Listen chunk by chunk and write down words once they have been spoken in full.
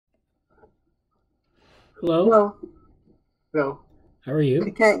Hello. Hello. No. How are you?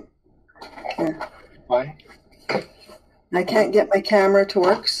 I can't. Yeah, Why? I can't get my camera to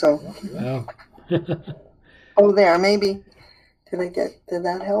work. So. Wow. Oh, there. Maybe. Did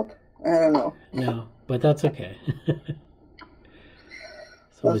that help? I don't know. No, but that's okay.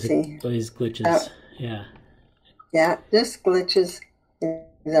 We'll see. Always glitches. Yeah. Yeah, just glitches.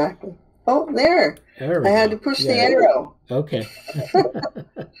 Exactly. Oh, there. There we I had go. to push Yeah. the arrow. Okay.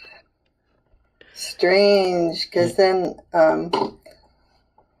 Strange, because then,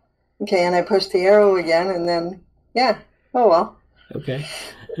 okay, and I pushed the arrow again, and then, yeah. Oh, well. Okay.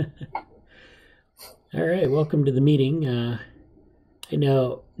 All right. Welcome to the meeting. I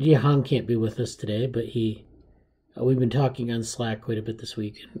know Jihan can't be with us today, but we've been talking on Slack quite a bit this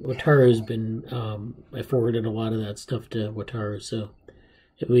week. Wataru's been, I forwarded a lot of that stuff to Wataru, so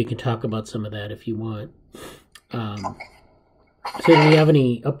we can talk about some of that if you want. So do we have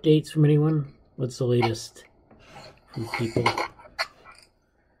any updates from anyone? What's the latest from people?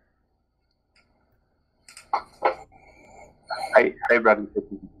 Hi, Bradly.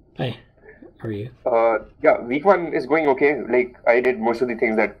 Hi, how are you? Yeah, week one is going okay. Like, I did most of the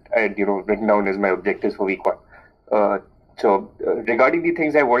things that I had, written down as my objectives for week one. Regarding the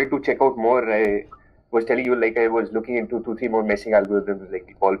things I wanted to check out more, I was telling you, like, I was looking into 2-3 more meshing algorithms, like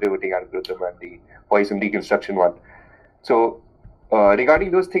the ball pivoting algorithm and the Poisson deconstruction one. So,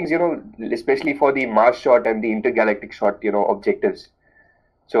 regarding those things, especially for the Mars shot and the intergalactic shot, objectives.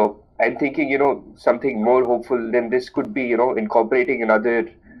 So, I'm thinking, something more hopeful than this could be, incorporating another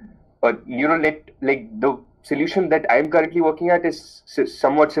neural net. Like, the solution that I'm currently working at is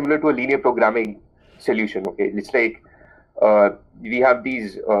somewhat similar to a linear programming solution. Okay, it's like we have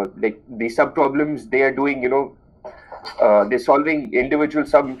these like the sub problems they are doing. They're solving individual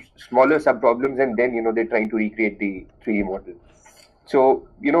smaller sub problems, and then they're trying to recreate the 3D model. So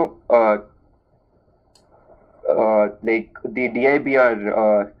like the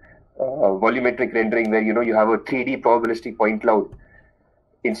DIBR volumetric rendering, where you have a 3D probabilistic point cloud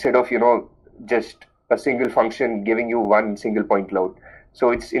instead of just a single function giving you one single point cloud.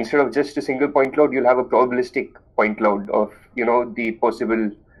 So it's instead of just a single point cloud, you'll have a probabilistic point cloud of the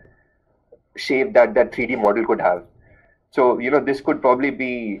possible shape that 3D model could have. So this could probably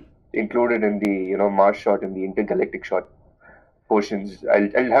be included in the Mars shot and the intergalactic shot portions.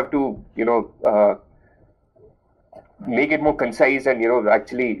 I'll have to make it more concise and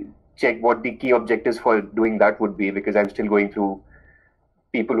actually check what the key objectives for doing that would be, because I'm still going through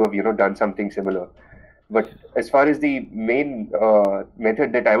people who have done something similar. But as far as the main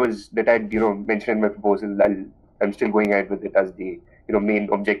method that I mentioned in my proposal, I'm still going ahead with it as the main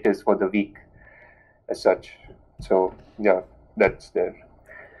objectives for the week as such. So yeah, that's there.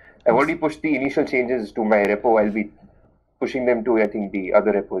 I've already pushed the initial changes to my repo. I'll be pushing them to, I think, the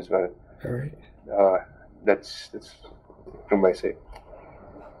other repo as well. All right. That's from my side.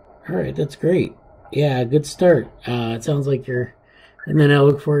 All right, that's great. Yeah, good start. It sounds like you're, and then I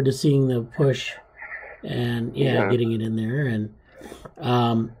look forward to seeing the push and getting it in there. And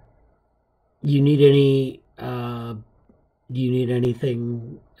you need any? Do you need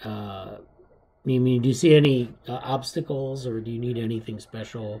anything? Do you see any obstacles, or do you need anything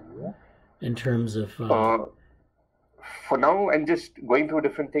special in terms of? For now, I'm just going through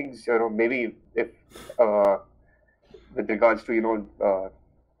different things. Maybe if with regards to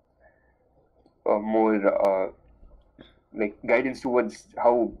more like guidance towards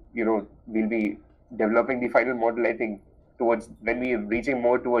how we'll be developing the final model. I think towards when we are reaching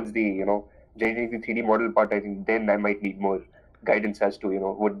more towards the generating the 3D model part, I think then I might need more guidance as to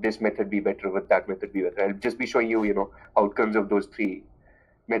would this method be better, would that method be better. I'll just be showing you outcomes of those 3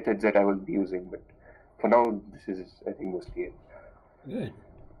 methods that I will be using. But for now, this is, I think, mostly it. Good.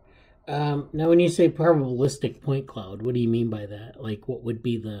 Now, when you say probabilistic point cloud, what do you mean by that? Like, what would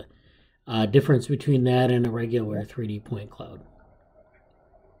be the difference between that and a regular 3D point cloud?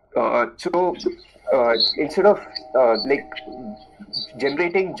 So instead of like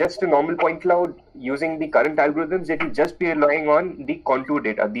generating just a normal point cloud using the current algorithms, it will just be relying on the contour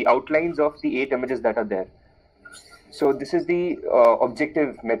data, the outlines of the 8 images that are there. So this is the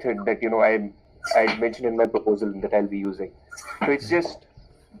objective method that I mentioned in my proposal that I'll be using. So it's just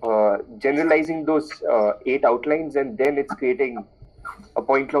generalizing those 8 outlines, and then it's creating a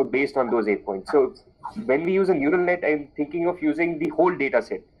point cloud based on those 8 points. So when we use a neural net, I'm thinking of using the whole data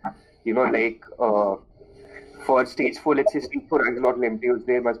set. Like for stage 4, let's say stage 4 axolotl embryos,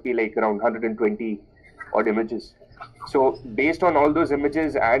 there must be like around 120 odd images. So based on all those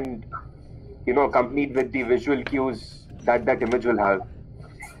images and accompanied with the visual cues that image will have,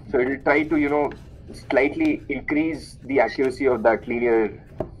 so it will try to slightly increase the accuracy of that linear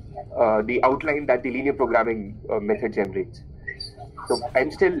the outline that the linear programming method generates. So I'm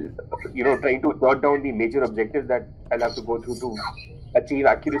still, trying to jot down the major objectives that I'll have to go through to achieve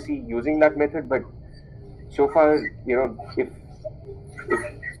accuracy using that method. But so far, if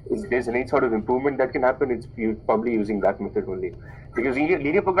there's any sort of improvement that can happen, it's probably using that method only. Because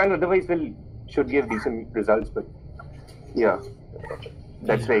linear programming otherwise should give decent results. But yeah,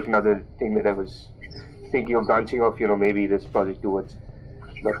 that's like another thing that I was thinking of branching off, maybe this project towards.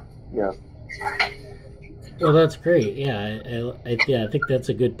 But yeah. Well, that's great. Yeah, I think that's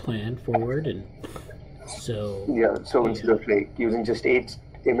a good plan forward, and so. Yeah. So instead of like using just 8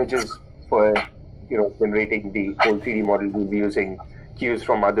 images for generating the whole 3D model, we'll be using cues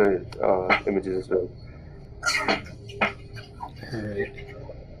from other images as well. All right.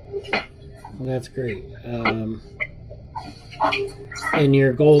 Well, that's great. And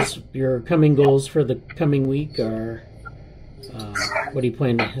your coming goals for the coming week are, what do you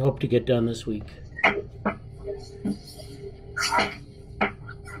plan to hope to get done this week?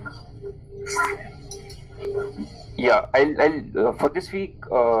 Yeah, I'll for this week.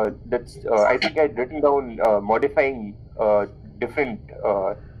 That's I think I'd written down modifying different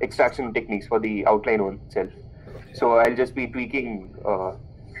extraction techniques for the outline one itself. So I'll just be tweaking or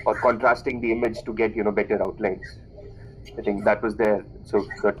contrasting the image to get better outlines. I think that was there. So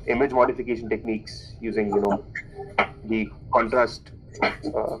the image modification techniques using the contrast,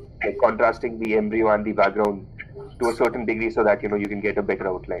 like contrasting the embryo and the background to a certain degree, so that you can get a better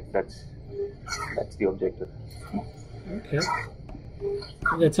outline. That's the objective. Okay,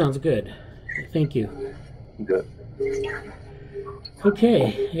 that sounds good. Thank you. Good.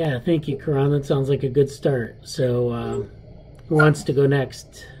 Okay, yeah, thank you, Karan. That sounds like a good start. So, who wants to go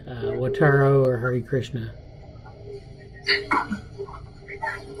next? Wataru or Harikrishna?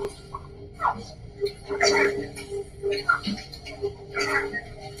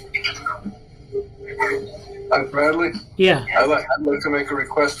 Hi, Bradley. Yeah. I'd like to make a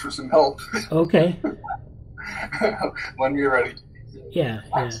request for some help. Okay. When you're ready. Yeah.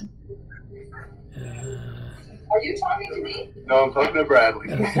 Are you talking to me? No, I'm talking to Bradley.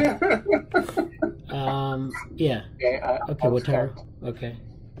 Yeah. Okay, Wataru. Okay.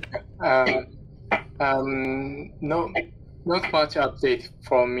 Not much update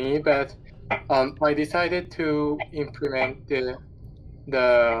from me, but I decided to implement the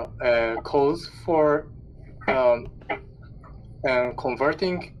codes for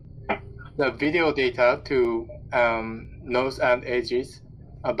converting the video data to nodes and edges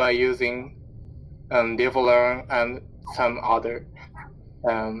by using DevoWorm and some other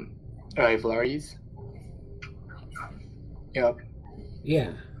libraries. Yeah.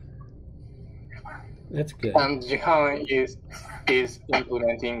 Yeah. That's good. And Jihan is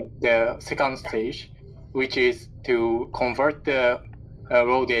implementing the second stage, which is to convert the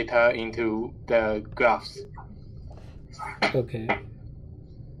raw data into the graphs. Okay.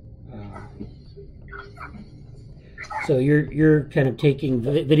 So you're kind of taking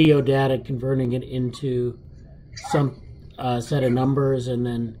video data, converting it into some set of numbers, and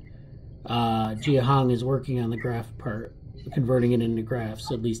then Jiahong is working on the graph part, converting it into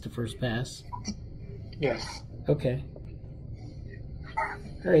graphs, at least the first pass. Yes. Okay.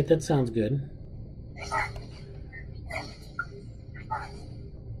 All right, that sounds good.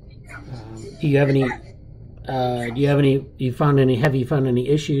 Have you found any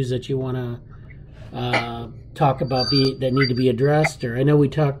issues that you want to talk about that need to be addressed? Or I know we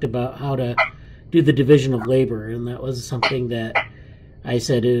talked about how to do the division of labor, and that was something that I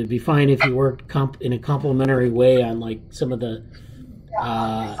said it would be fine if you worked in a complementary way on like some of the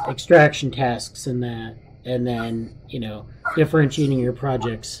extraction tasks and that, and then differentiating your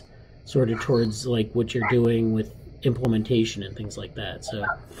projects sort of towards like what you're doing with implementation and things like that. So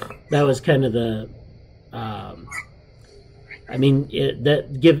that was kind of the having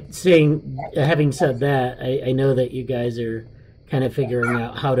said that, I know that you guys are kind of figuring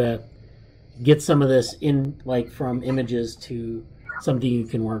out how to get some of this in, like from images to something you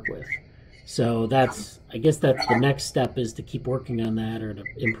can work with. So I guess that's the next step, is to keep working on that or to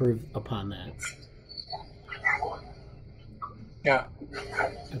improve upon that. Yeah.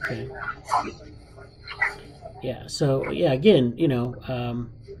 Okay. Yeah. So yeah, again,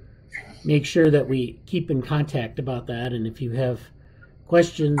 make sure that we keep in contact about that, and if you have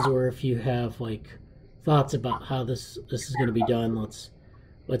questions or if you have like thoughts about how this is going to be done,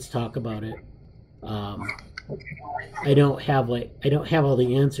 let's talk about it. I don't have all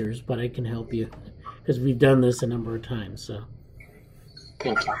the answers, but I can help you because we've done this a number of times. So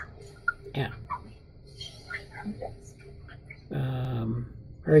thank you. Yeah.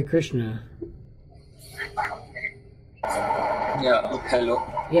 Harikrishna. Yeah. Hello.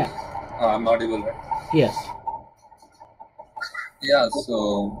 Yeah. I'm audible, right? Yes. Yeah,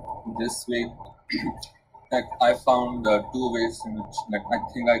 so this week, like, I found 2 ways in which, like, I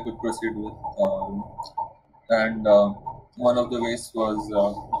think I could proceed with. And one of the ways was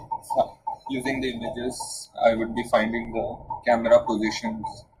using the images, I would be finding the camera positions.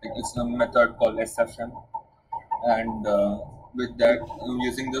 Like, it's a method called SFM. And with that,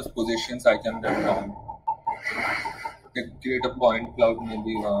 using those positions, I can then create a point cloud,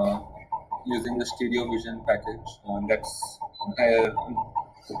 maybe using the stereo vision package. That's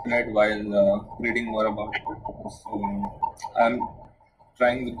looking at while reading more about it. So I'm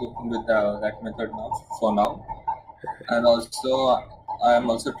trying with that method now for now, and also I'm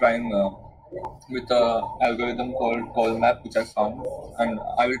also trying with a algorithm called call map, which I found, and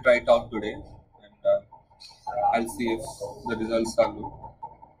I will try it out today, and I'll see if the results are good.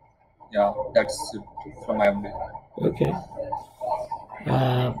 Yeah, that's it from my update. Okay.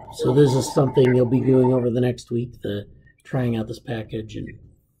 So this is something you'll be doing over the next week, the trying out this package and.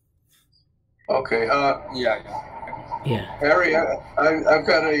 Okay. Yeah. Harry, I've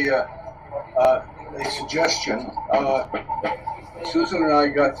got a suggestion. Susan and I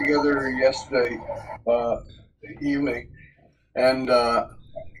got together yesterday evening, and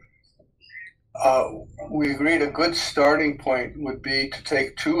we agreed a good starting point would be to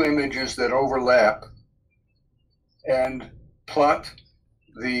take 2 images that overlap and plot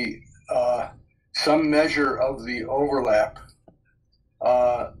the some measure of the overlap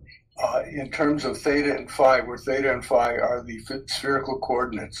in terms of theta and phi, where theta and phi are the spherical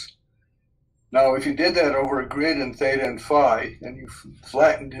coordinates. Now, if you did that over a grid in theta and phi, and you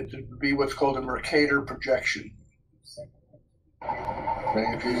flattened it, it would be what's called a Mercator projection. Okay,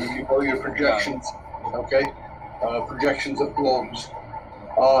 if you know your projections, okay, projections of globes.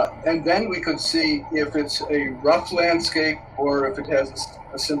 And then we could see if it's a rough landscape or if it has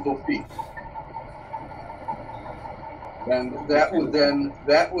a simple peak. And that would then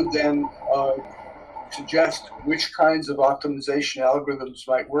suggest which kinds of optimization algorithms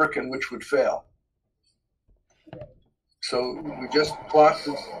might work and which would fail. So we just plot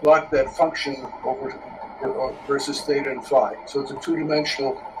that function over versus theta and phi. So it's a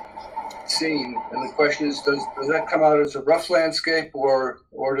 2-dimensional scene, and the question is, does that come out as a rough landscape, or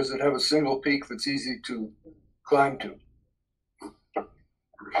does it have a single peak that's easy to climb to?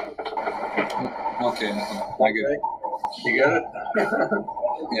 Okay, I get it. You get it?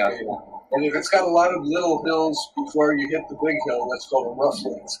 Yeah. Okay. And if it's got a lot of little hills before you hit the big hill, that's called a rough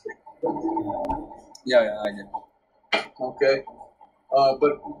landscape. Yeah, I get it. Okay.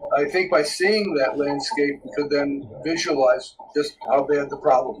 But I think by seeing that landscape, we could then visualize just how bad the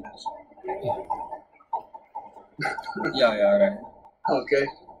problem is. Yeah, right. Okay.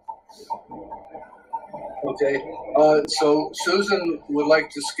 So Susan would like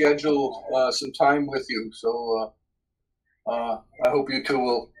to schedule some time with you. So I hope you two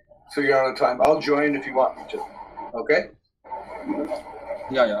will figure out a time. I'll join if you want me to. Okay?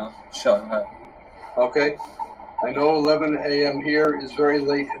 Yeah, sure. Okay. I know 11 a.m. here is very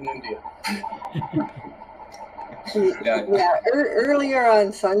late in India. Yeah, earlier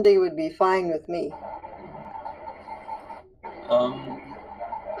on Sunday would be fine with me.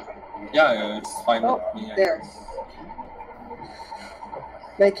 Yeah, it's fine with me. There.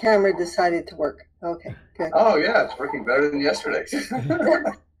 My camera decided to work. Okay, good. Oh, yeah, it's working better than yesterday.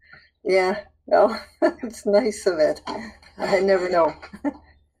 Yeah, well, it's nice of it. I never know.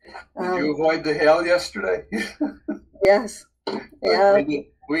 Did you avoid the hail yesterday? Yes. Yeah.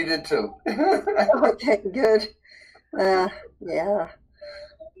 We did too. Okay, good. Yeah.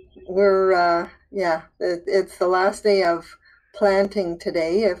 We're, it's the last day of planting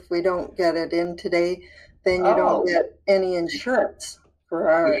today. If we don't get it in today, then you don't get any insurance for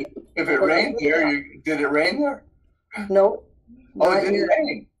our... If it rained there, did it rain there? No. Oh, it didn't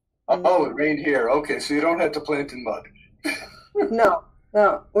rain. Oh, it rained here. Okay, so you don't have to plant in mud.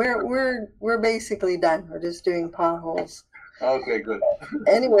 No, we're basically done. We're just doing potholes. Okay, good.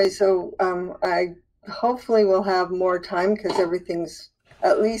 Anyway, so I hopefully will have more time because everything's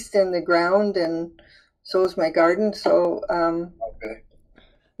at least in the ground, and so is my garden. So okay.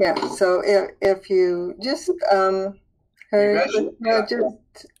 Yeah. So if you just you guys should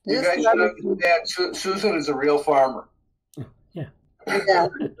understand, Susan is a real farmer. Yeah.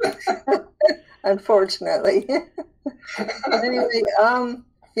 Unfortunately. Anyway,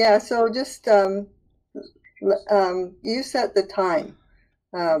 yeah, so just you set the time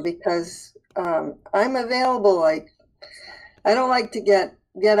because I'm available. Like, I don't like to get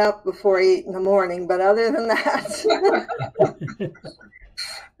up before 8 in the morning, but other than that.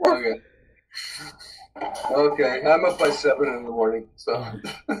 Okay, I'm up by 7 in the morning, so.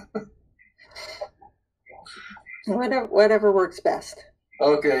 Whatever works best.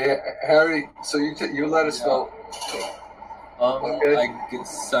 Okay, Harry. So you let us know. Okay. I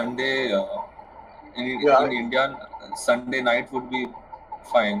guess Sunday in India, Sunday night would be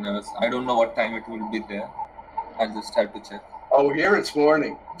fine. I don't know what time it will be there. I just have to check. Oh, here it's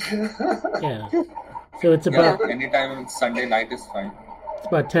morning. Yeah. So it's about anytime Sunday night is fine. It's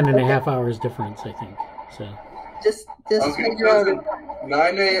about 10.5 hours difference, I think. So just okay. figure out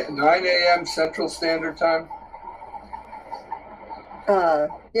 9 a.m. Central Standard Time. Yeah.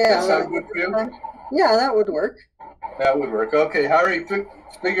 That sound good for you? Yeah, that would work. That would work. Okay, Harry,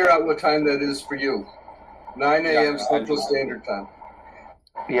 figure out what time that is for you. 9 a.m. Central Standard Time.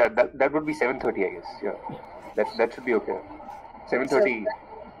 Yeah, that would be 7:30, I guess. Yeah, that should be okay. 7:30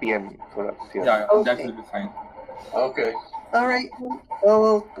 p.m. for us. Yeah, okay. That will be fine. Okay. All right.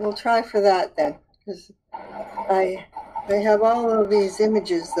 Well, we'll try for that then, because I have all of these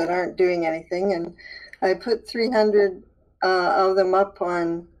images that aren't doing anything, and I put 300 of them up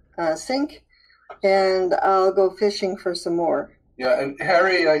on Sync, and I'll go fishing for some more. Yeah, and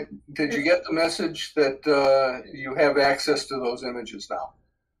Harry, did you get the message that you have access to those images now?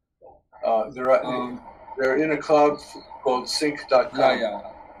 They're in a cloud called sync.com. Yeah,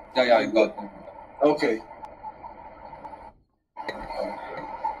 I got them. Okay.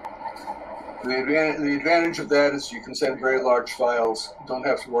 The advantage of that is you can send very large files. You don't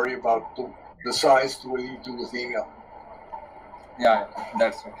have to worry about the size the way you do with email. Yeah,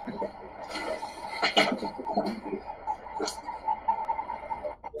 that's right.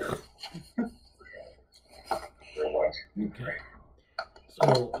 okay.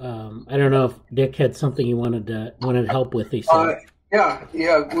 So I don't know if Dick had something you wanted help with. He said. Yeah.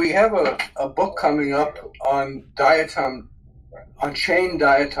 We have a book coming up on chain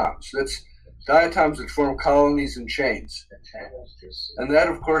diatoms. That's diatoms that form colonies and chains, and that,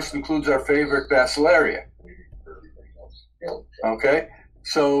 of course, includes our favorite Bacillaria. Okay,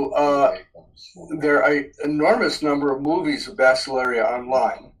 so there are an enormous number of movies of Bacillaria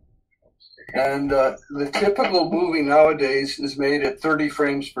online. And the typical movie nowadays is made at 30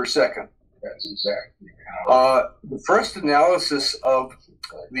 frames per second. The first analysis of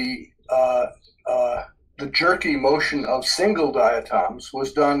the jerky motion of single diatoms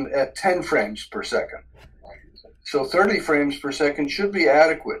was done at 10 frames per second. So 30 frames per second should be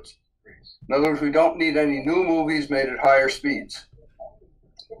adequate. In other words, we don't need any new movies made at higher speeds.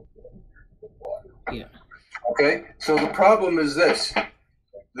 Yeah. Okay, so the problem is this.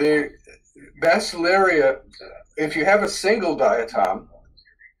 The Bacillaria, if you have a single diatom,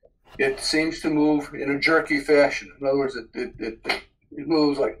 it seems to move in a jerky fashion. In other words, it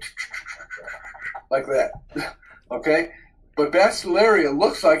moves like that. Okay? But Bacillaria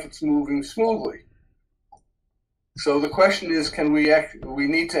looks like it's moving smoothly. So the question is, we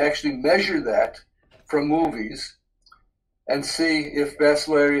need to actually measure that from movies and see if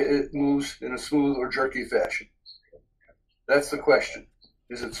Bacillaria moves in a smooth or jerky fashion. That's the question.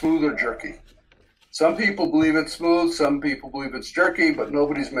 Is it smooth or jerky? Some people believe it's smooth, some people believe it's jerky, but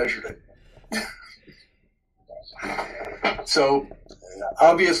nobody's measured it. So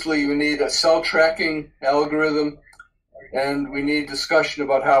obviously you need a cell tracking algorithm, and we need discussion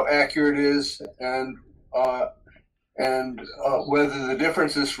about how accurate it is and whether the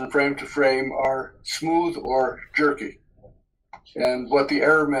differences from frame to frame are smooth or jerky, and what the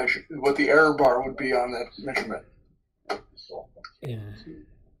error bar would be on that measurement. Yeah.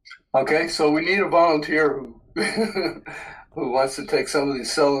 Okay, so we need a volunteer who wants to take some of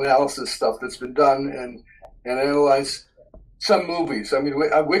these cell analysis stuff that's been done and analyze some movies. I mean,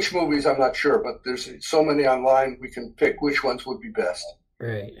 which movies I'm not sure, but there's so many online we can pick which ones would be best.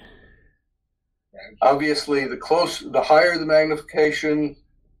 Right. Obviously, the higher the magnification,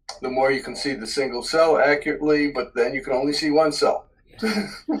 the more you can see the single cell accurately, but then you can only see one cell,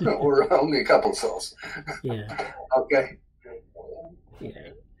 or only a couple cells. Yeah. Okay.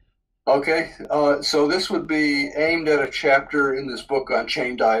 Yeah. Okay, so this would be aimed at a chapter in this book on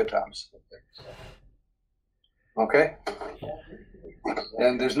chain diatoms. Okay?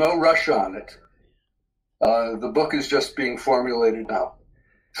 And there's no rush on it. The book is just being formulated now.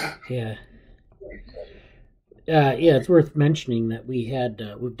 Yeah. It's worth mentioning that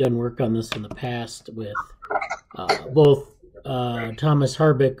we've done work on this in the past with both Thomas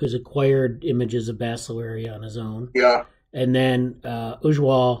Harbeck, who's acquired images of Bacillaria on his own. Yeah. And then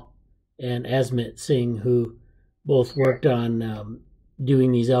Ujwal and Asmit Singh, who both worked on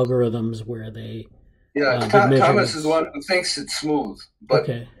doing these algorithms where they Thomas is one who thinks it's smooth, but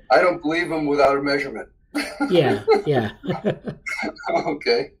okay. I don't believe him without a measurement. Yeah.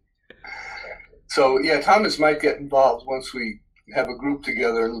 Okay. So, Thomas might get involved once we have a group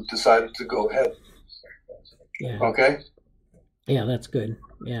together and decided to go ahead. Yeah. Okay. Yeah, that's good.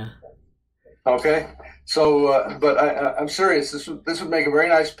 Yeah. Okay. So, but I'm serious. This would make a very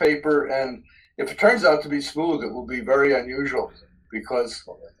nice paper, and if it turns out to be smooth, it will be very unusual because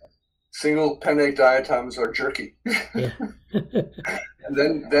single pennate diatoms are jerky. Yeah.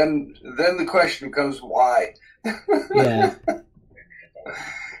 And then the question becomes why. Yeah.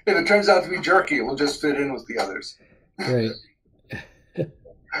 If it turns out to be jerky, it will just fit in with the others. Right.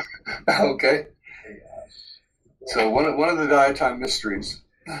 Okay. So one of the diatom mysteries.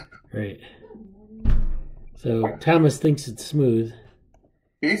 Right. So Thomas thinks it's smooth.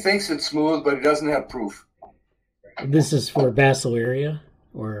 He thinks it's smooth, but he doesn't have proof. This is for Bacillaria,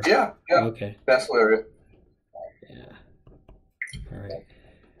 or yeah. Okay. Bacillaria. Yeah. All right.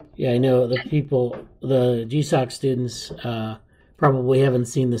 Yeah, I know the GSoC students probably haven't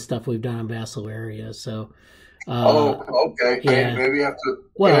seen the stuff we've done on Bacillaria, so. Okay. Yeah. Maybe you have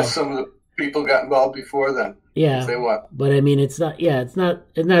to ask some of the people got involved before then. Yeah. Say what? But I mean, it's not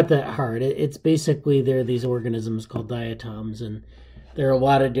that hard. It's basically there are these organisms called diatoms, and there are a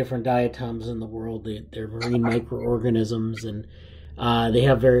lot of different diatoms in the world. They're marine microorganisms, and they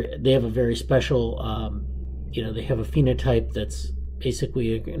have a very special, they have a phenotype that's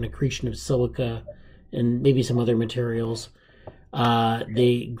basically an accretion of silica and maybe some other materials.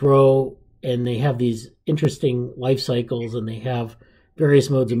 They grow and they have these interesting life cycles, and they have various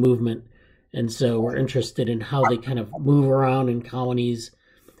modes of movement. And so we're interested in how they kind of move around in colonies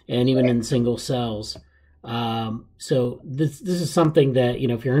and even in single cells. So this is something that,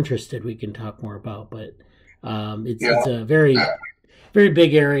 if you're interested, we can talk more about. But it's a very, very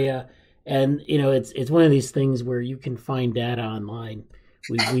big area. And, it's one of these things where you can find data online.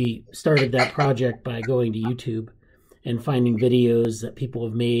 We started that project by going to YouTube and finding videos that people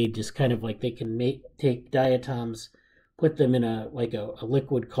have made, just kind of like they can take diatoms, put them in a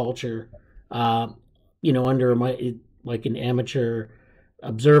liquid culture, under like an amateur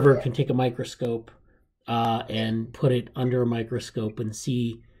observer can take a microscope and put it under a microscope and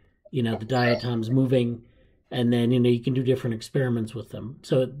see, the diatoms moving, and then you can do different experiments with them.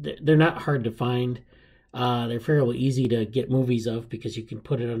 So they're not hard to find. They're fairly easy to get movies of because you can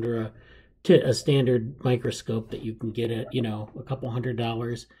put it under a standard microscope that you can get at a couple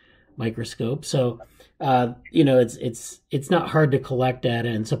 $100 microscope. So it's not hard to collect data,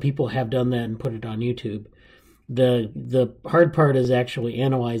 and so people have done that and put it on YouTube. The hard part is actually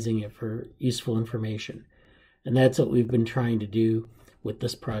analyzing it for useful information, and that's what we've been trying to do with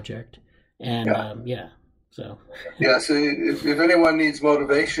this project. And so if anyone needs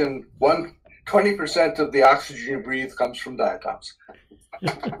motivation, 20% of the oxygen you breathe comes from diatoms.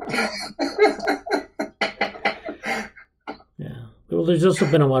 Yeah. Well, there's also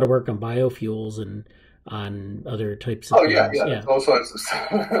been a lot of work on biofuels and on other types of things. Yeah. All sorts of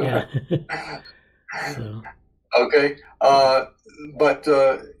stuff. Yeah. So. Okay. But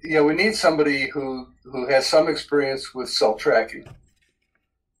we need somebody who has some experience with cell tracking.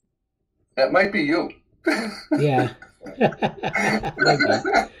 That might be you. Yeah.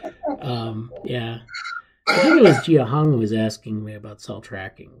 Yeah. I think it was Jia Hung who was asking me about cell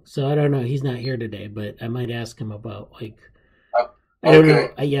tracking. So I don't know. He's not here today, but I might ask him about I don't know.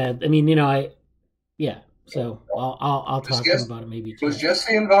 So I'll talk to him about it maybe too. Was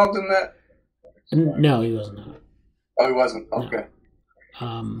Jesse involved in that? No, he was not. Oh, he wasn't. Okay.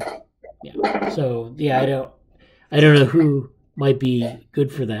 No. Yeah. So I don't know who might be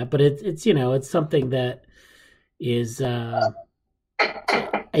good for that, but it's something that is. I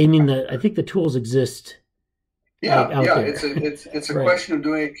think the tools exist. Yeah. It's a question of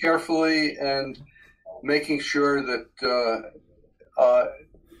doing it carefully and making sure that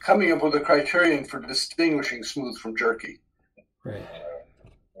coming up with a criterion for distinguishing smooth from jerky. Right.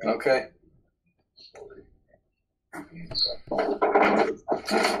 Okay.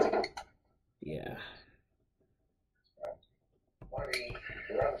 Yeah.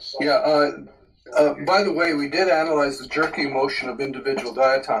 Yeah. By the way, we did analyze the jerky motion of individual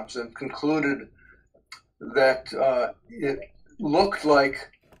diatoms and concluded that it looked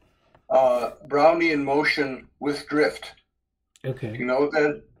like Brownian motion with drift. Okay. You know what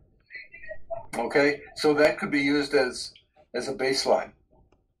that? Okay, so that could be used as a baseline.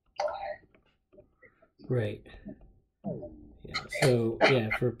 Right. Yeah. So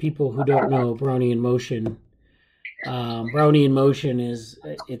for people who don't know Brownian motion is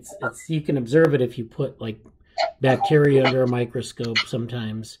it's you can observe it if you put like bacteria under a microscope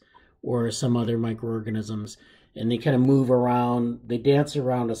sometimes, or some other microorganisms, and they kind of move around. They dance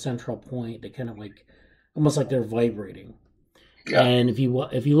around a central point. They kind of almost like they're vibrating. And if you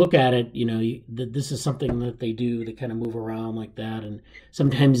look at it, this is something that they do. They kind of move around like that, and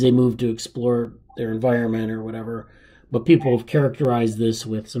sometimes they move to explore their environment or whatever. But people have characterized this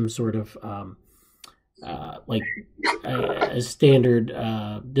with some sort of like a standard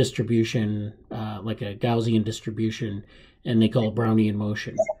distribution, like a Gaussian distribution, and they call it Brownian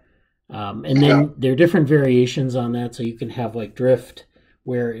motion. And then there are different variations on that. So you can have like drift,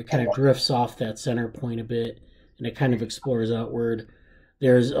 where it kind of drifts off that center point a bit, and it kind of explores outward.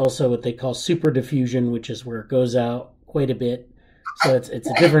 There's also what they call super diffusion, which is where it goes out quite a bit. So it's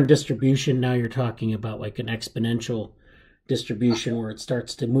a different distribution. Now you're talking about like an exponential distribution where it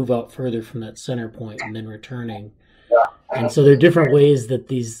starts to move out further from that center point and then returning. And so there are different ways that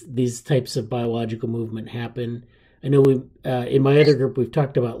these types of biological movement happen. I know we in my other group we've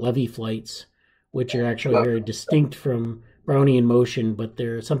talked about levee flights, which are actually very distinct from Brownian motion, but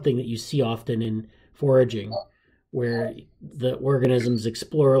they're something that you see often in foraging, where the organisms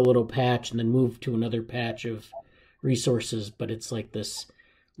explore a little patch and then move to another patch of resources, but it's like this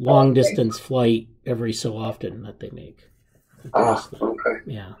long distance flight every so often that they make. Okay.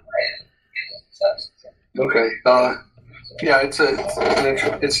 Yeah. Okay. Yeah, it's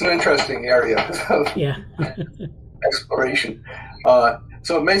an interesting area of exploration.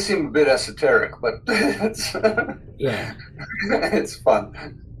 So it may seem a bit esoteric, but it's it's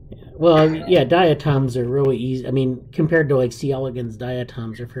fun. Well, yeah, diatoms are really easy. I mean, compared to like C. elegans,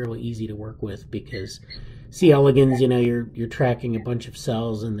 diatoms are fairly easy to work with because C. elegans, you're tracking a bunch of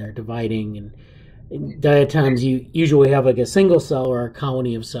cells and they're dividing, and in diatoms you usually have like a single cell or a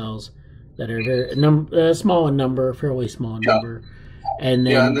colony of cells that are very small in number, fairly small in number, and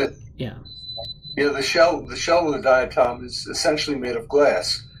then the shell of the diatom is essentially made of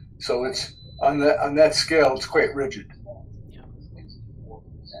glass, so it's on that scale it's quite rigid.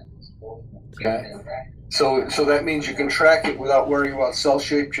 Okay. So that means you can track it without worrying about cell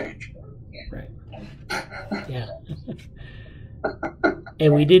shape change. Right. Yeah.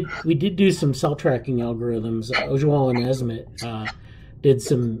 And we did do some cell tracking algorithms. Ojwal and Esmet did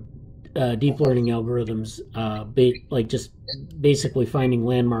some deep learning algorithms, like just basically finding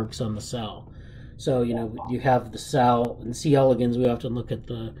landmarks on the cell. So you have the cell in C. elegans. We often look at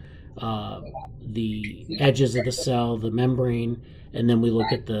the edges of the cell, the membrane. And then we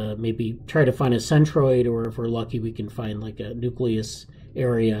look at maybe try to find a centroid, or if we're lucky, we can find like a nucleus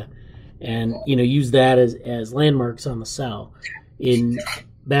area, and use that as landmarks on the cell. In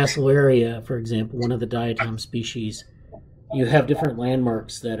Bacillaria, for example, one of the diatom species, you have different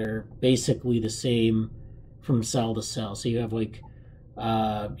landmarks that are basically the same from cell to cell. So you have like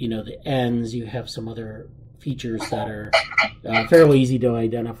the ends. You have some other features that are fairly easy to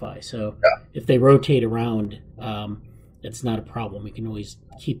identify. So if they rotate around, it's not a problem. We can always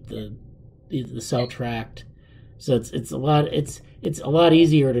keep the cell tracked. So it's a lot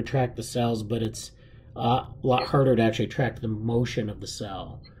easier to track the cells, but it's a lot harder to actually track the motion of the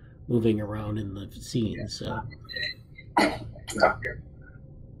cell moving around in the scene. So yeah.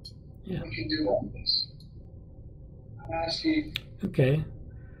 Okay.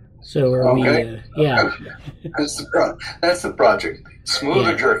 So are we? Yeah. That's the project. Smooth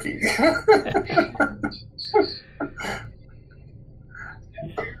or jerky.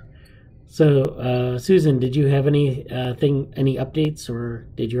 So, Susan, did you have any updates, or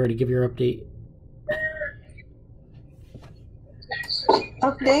did you already give your update?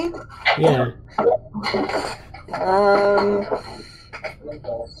 Update? Yeah.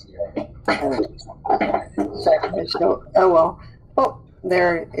 Oh,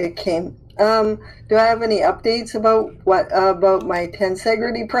 there it came. Do I have any updates about my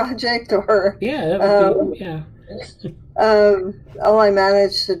tensegrity project, or? Yeah, that would be, yeah. I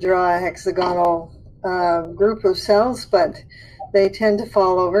managed to draw a hexagonal group of cells, but they tend to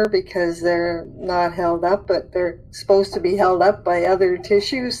fall over because they're not held up, but they're supposed to be held up by other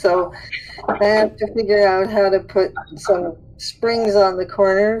tissues. So I have to figure out how to put some springs on the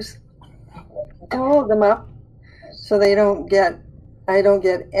corners to hold them up, so I don't get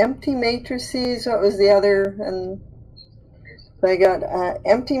empty matrices. What was the other? And I got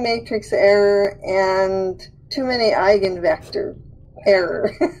empty matrix error and too many eigenvector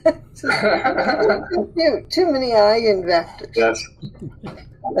error. Too many eigenvectors. Yes.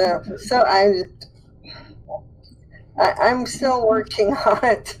 So I'm still working on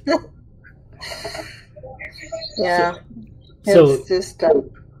it. Yeah. So it's just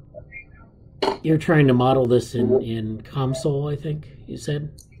you're trying to model this in COMSOL, I think you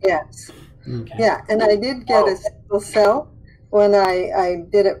said? Yes. Okay. Yeah, and I did get a single cell when I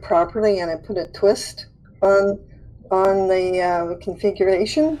did it properly, and I put a twist on the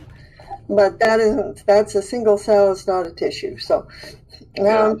configuration. but that's a single cell, it's not a tissue. So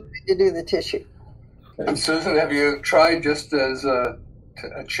now I'm trying to do the tissue. And Susan, have you tried, just as a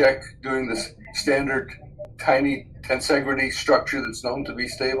check, doing this standard tiny tensegrity structure that's known to be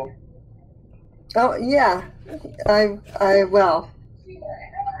stable? Oh yeah, well,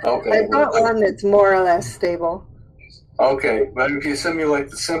 okay. I've got one that's more or less stable. Okay, but if you simulate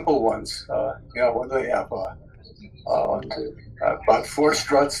the simple ones, what do they have? About 4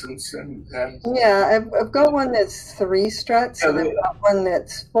 struts and yeah, I've got one that's 3 struts, and I've got one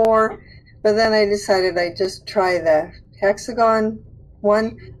that's 4. But then I decided I'd just try the hexagon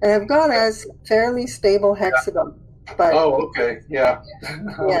one, and I've got a fairly stable hexagon. But okay, yeah.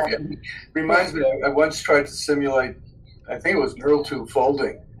 Okay. Reminds me, I once tried to simulate, I think it was neural tube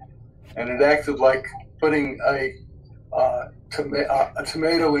folding, and it acted like putting a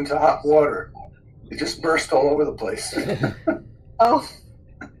tomato into hot water. It just burst all over the place. Oh.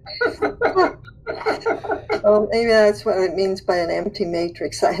 Well, maybe that's what it means by an empty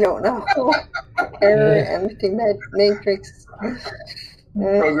matrix. I don't know. Error, empty matrix.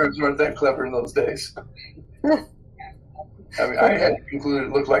 Programs weren't that clever in those days. I mean, I had concluded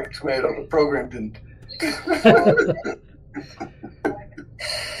it looked like a tomato. The program didn't.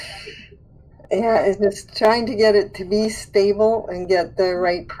 Yeah, it's just trying to get it to be stable and get the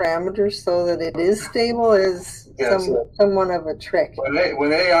right parameters so that it is stable is somewhat of a trick.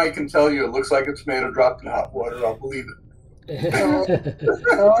 When AI can tell you it looks like a tomato dropped in hot water, I'll believe it.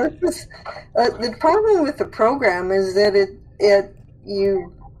 The problem with the program is that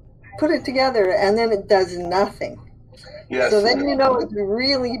you put it together and then it does nothing. Yes. So then you know it's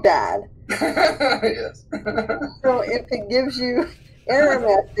really bad. Yes. So if it gives you error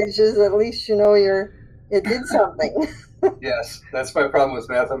messages, at least you know it did something. Yes, that's my problem with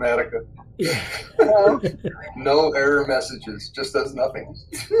Mathematica. No error messages, just does nothing.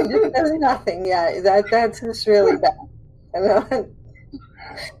 Just does nothing, yeah. That's just really bad.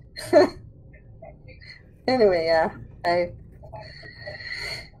 Anyway,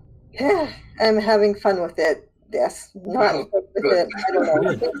 I'm having fun with it. Yes, not fun with it. I don't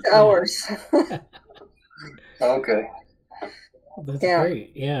know, 6 hours. Okay. That's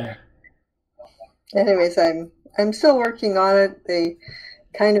great. Yeah. Anyways, I'm still working on it. They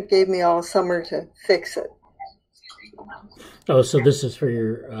kind of gave me all summer to fix it. Oh, so this is for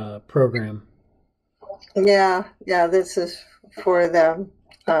your program? Yeah. This is for the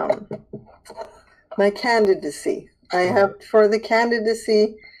my candidacy. I have for the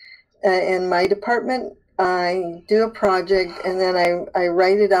candidacy in my department. I do a project and then I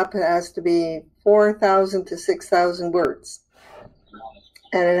write it up. It has to be 4,000 to 6,000 words.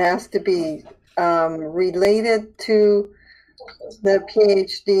 And it has to be related to the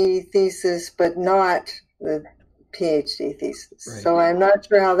PhD thesis, but not the PhD thesis. Right. So I'm not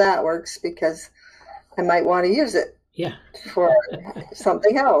sure how that works because I might want to use it for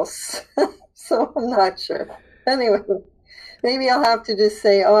something else. So I'm not sure. Anyway, maybe I'll have to just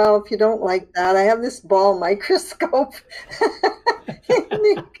say, oh, well, if you don't like that, I have this ball microscope.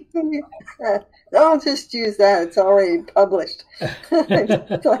 Don't just use that. It's already published.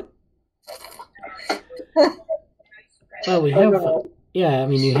 Well, we have, I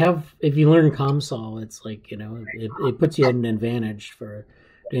mean, you have, if you learn COMSOL, it's like, it puts you at an advantage for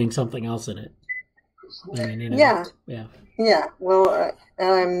doing something else in it. I mean, Yeah. Well,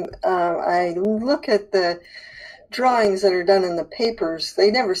 I look at the drawings that are done in the papers. They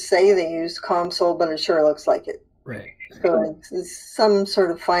never say they use COMSOL, but it sure looks like it. Right. So it's some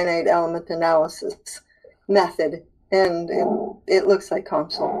sort of finite element analysis method, and it looks like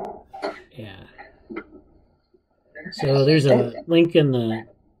COMSOL. Yeah. So there's a link in the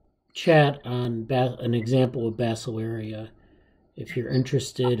chat on an example of Bacillaria. If you're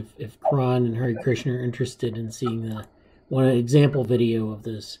interested, if Karan and Harikrishna are interested in seeing one example video of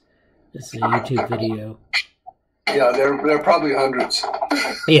this is a YouTube video. Yeah, there are probably hundreds.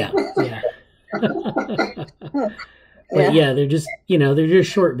 Yeah. But they're just they're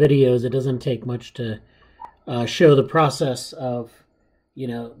just short videos. It doesn't take much to show the process of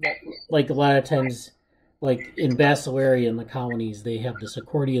like a lot of times, like in Bacillaria in the colonies, they have this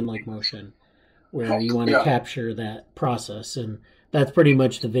accordion-like motion where you want to capture that process, and that's pretty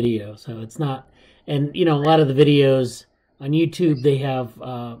much the video. So it's not, and a lot of the videos on YouTube, they have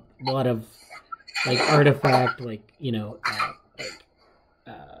a lot of like artifact,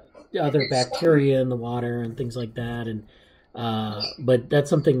 other bacteria in the water and things like that, and but that's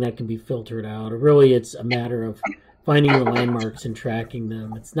something that can be filtered out. Really, it's a matter of finding the landmarks and tracking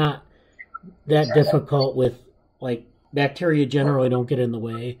them. It's not that difficult with, like, bacteria generally don't get in the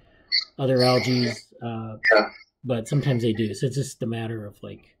way. Other algae, but sometimes they do. So it's just a matter of,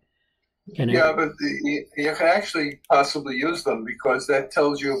 like, Yeah, but you can actually possibly use them because that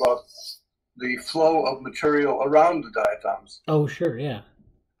tells you about the flow of material around the diatoms. Oh, sure, yeah.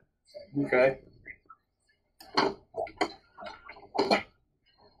 Okay.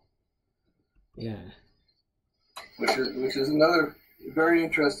 Yeah. Which is another very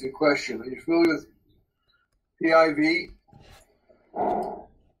interesting question. Are you familiar with PIV?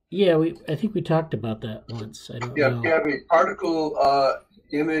 Yeah, I think we talked about that once. I don't know. Yeah, PIV, particle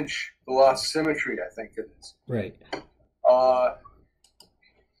image velocimetry, I think it is. Right.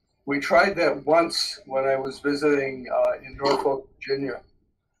 We tried that once when I was visiting in Norfolk, Virginia.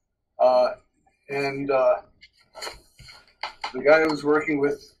 And the guy I was working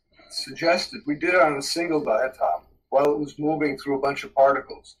with suggested we did it on a single diatom while it was moving through a bunch of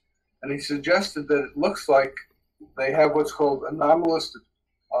particles. And he suggested that it looks like they have what's called anomalous,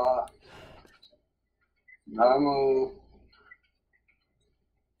 what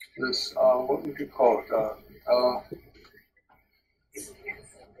would you call it?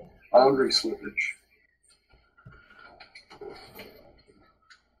 Boundary slippage.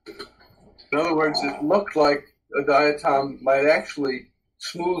 In other words, it looked like a diatom might actually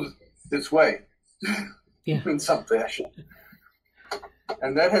smooth its way in some fashion.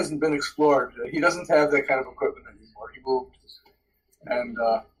 And that hasn't been explored. He doesn't have that kind of equipment anymore. He moved. And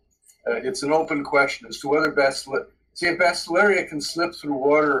it's an open question as to whether Bacillaria can slip through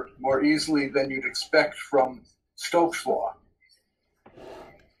water more easily than you'd expect from Stokes' law.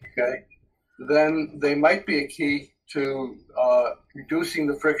 Okay? Then they might be a key to reducing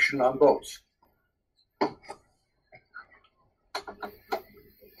the friction on boats.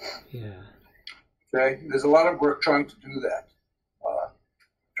 Yeah. Okay? There's a lot of work trying to do that.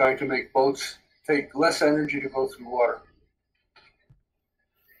 Trying to make boats take less energy to go through water.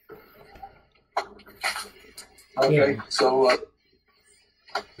 Okay, Yeah. so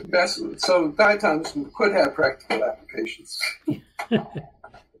diatoms could have practical applications.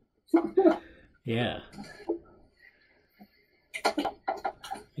 Yeah.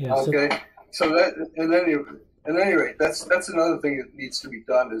 Okay, so that at any rate, that's another thing that needs to be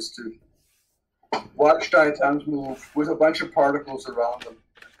done is to watch diatoms move with a bunch of particles around them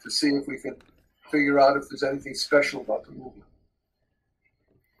to see if we can figure out if there's anything special about the movement.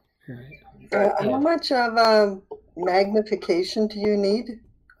 Right. How much of magnification do you need?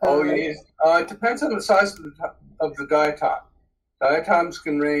 It depends on the size of the diatom. Diatoms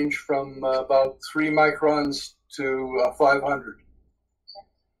can range from about 3 microns to 500.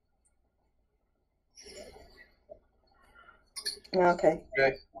 Okay.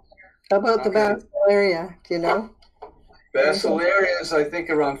 Okay. How about the Bacillaria? Do you know? Bacillaria is, I think,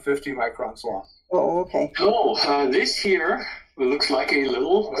 around 50 microns long. Oh, okay. Oh, this here looks like a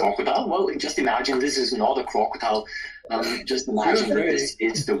little crocodile. Well, just imagine this is not a crocodile. Just imagine that this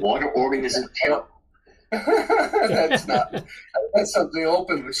is the water organism. That's not. That's something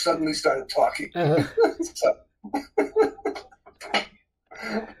open which suddenly started talking.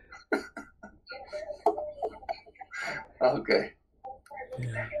 Okay.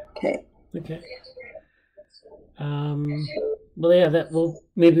 Okay. Okay. Well, yeah.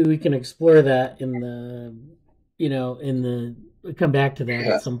 Maybe we can explore that in the, we'll come back to that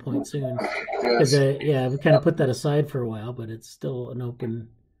at some point soon. Because we kind of put that aside for a while, but it's still an open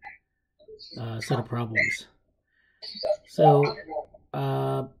set of problems. So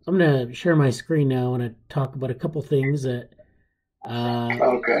I'm going to share my screen now. I want to talk about a couple things that.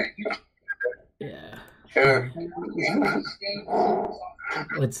 Okay. Yeah. Sure.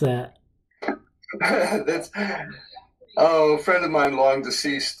 What's that? That's a friend of mine, long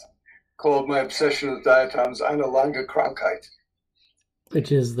deceased, called my obsession with diatoms eine lange Krankheit.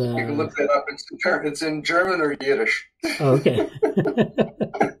 Which is the. You can look that up. It's in German or Yiddish. Oh, okay.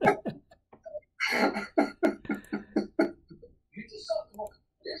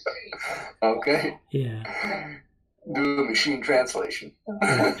 Okay. Yeah. Do a machine translation.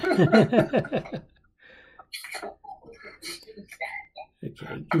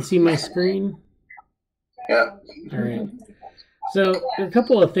 Okay, you can see my screen? Yeah. All right. So a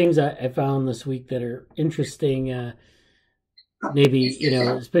couple of things I found this week that are interesting. Maybe,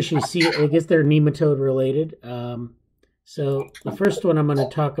 especially I guess they're nematode related. So the first one I'm going to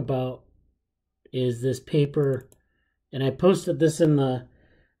talk about is this paper, and I posted this in the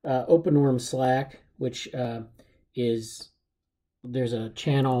OpenWorm Slack, which there's a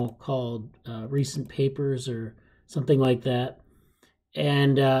channel called Recent Papers or something like that.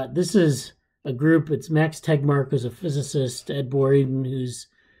 And this is a group. It's Max Tegmark, who's a physicist, Ed Boyden, who's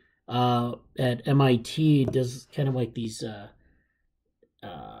at MIT, does kind of like these,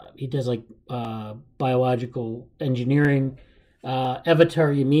 he does like biological engineering. Avatar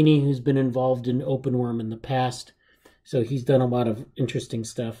Yamini, who's been involved in OpenWorm in the past. So he's done a lot of interesting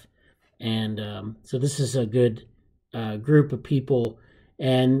stuff. And so this is a good group of people.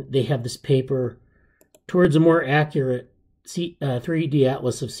 And they have this paper towards a more accurate 3D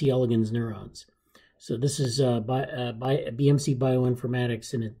atlas of C. elegans neurons. So this is by BMC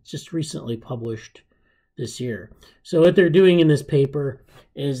Bioinformatics, and it just recently published this year. So what they're doing in this paper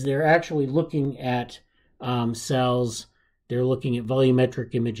is they're actually looking at cells. They're looking at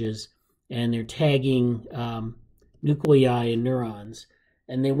volumetric images, and they're tagging nuclei and neurons.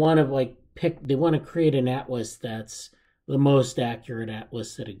 And they want to they want to create an atlas that's the most accurate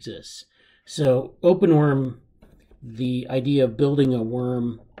atlas that exists. So OpenWorm, the idea of building a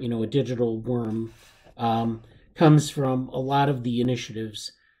worm, a digital worm, comes from a lot of the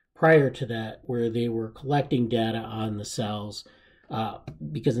initiatives prior to that, where they were collecting data on the cells,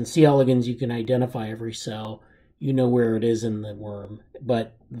 because in C. elegans you can identify every cell, where it is in the worm,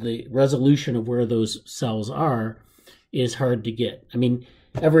 but the resolution of where those cells are is hard to get. I mean,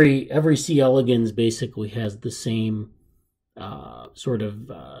 every C. elegans basically has the same sort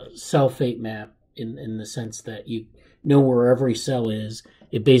of cell fate map in the sense that you know where every cell is.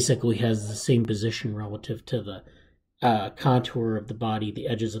 It basically has the same position relative to the contour of the body, the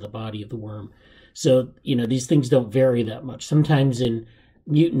edges of the body of the worm. So, these things don't vary that much. Sometimes in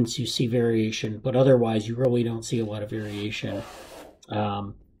mutants you see variation, but otherwise you really don't see a lot of variation.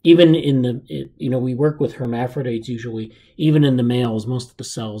 Even in the, we work with hermaphrodites usually. Even in the males, most of the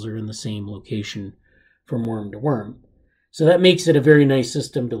cells are in the same location from worm to worm. So that makes it a very nice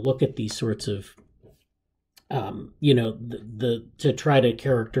system to look at these sorts of, to try to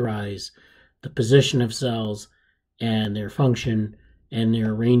characterize the position of cells and their function and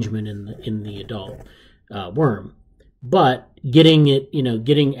their arrangement in the adult worm. But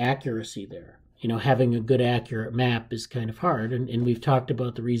getting accuracy there, having a good accurate map is kind of hard. And we've talked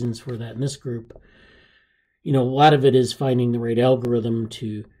about the reasons for that in this group. A lot of it is finding the right algorithm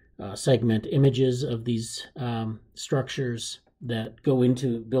to segment images of these structures that go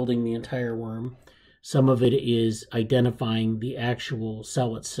into building the entire worm. Some of it is identifying the actual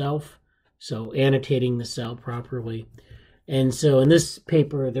cell itself, so annotating the cell properly. And so in this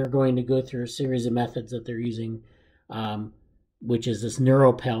paper, they're going to go through a series of methods that they're using, which is this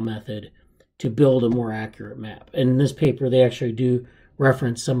NeuroPal method, to build a more accurate map. And in this paper, they actually do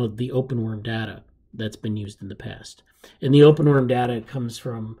reference some of the OpenWorm data that's been used in the past. And the OpenWorm data comes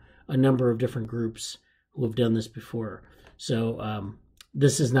from a number of different groups who have done this before. So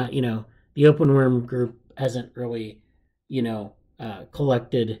this is not, the OpenWorm group hasn't really,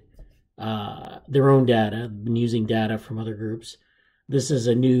 collected their own data, been using data from other groups. This is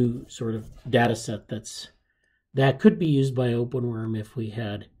a new sort of data set that could be used by OpenWorm if we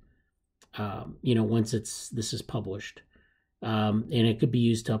had, once this is published. And it could be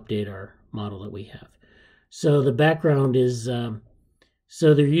used to update our model that we have. So the background is,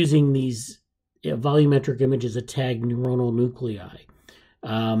 so they're using these volumetric images that tag neuronal nuclei.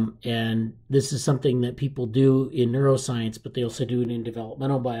 And this is something that people do in neuroscience, but they also do it in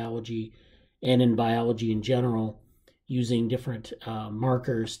developmental biology and in biology in general, using different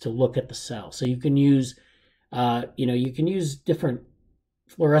markers to look at the cell. So you can use, different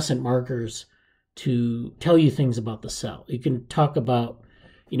fluorescent markers to tell you things about the cell. You can talk about,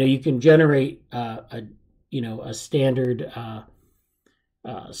 you can generate a standard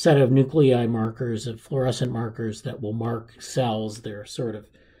set of nuclei markers, of fluorescent markers that will mark cells, their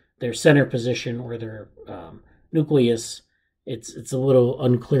center position or their nucleus. It's a little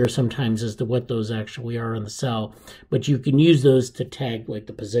unclear sometimes as to what those actually are in the cell, but you can use those to tag like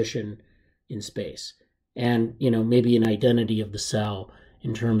the position in space and, maybe an identity of the cell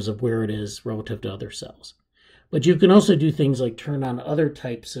in terms of where it is relative to other cells. But you can also do things like turn on other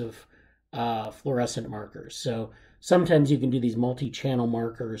types of fluorescent markers. So sometimes you can do these multi-channel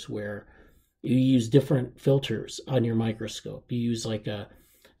markers where you use different filters on your microscope. You use like a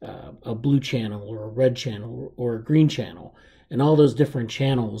blue channel or a red channel or a green channel. And all those different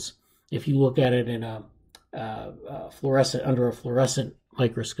channels, if you look at it in under a fluorescent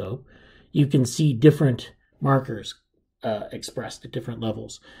microscope, you can see different markers expressed at different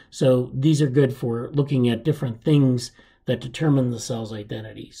levels. So these are good for looking at different things that determine the cell's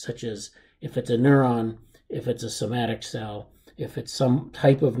identity, such as if it's a neuron, if it's a somatic cell, if it's some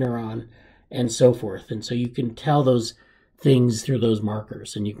type of neuron, and so forth. And so you can tell those things through those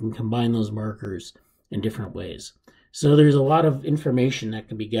markers, and you can combine those markers in different ways. So there's a lot of information that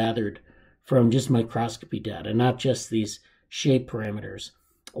can be gathered from just microscopy data, not just these shape parameters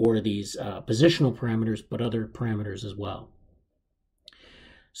or these positional parameters, but other parameters as well.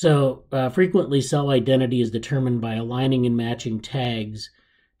 So frequently cell identity is determined by aligning and matching tags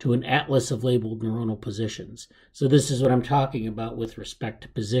to an atlas of labeled neuronal positions. So this is what I'm talking about with respect to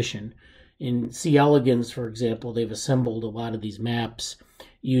position. In C. elegans, for example, they've assembled a lot of these maps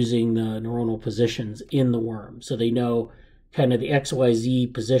using the neuronal positions in the worm. So they know kind of the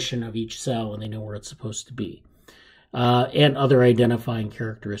XYZ position of each cell, and they know where it's supposed to be, and other identifying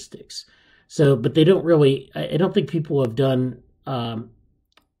characteristics. So, but they don't really, I don't think people have done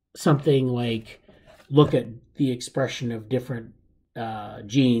something like look at the expression of different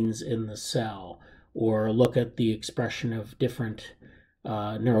genes in the cell, or look at the expression of different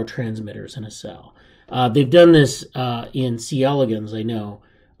neurotransmitters in a cell. They've done this in C. elegans, I know,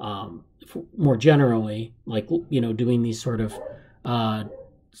 more generally, like, doing these sort of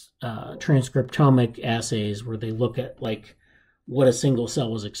transcriptomic assays where they look at like what a single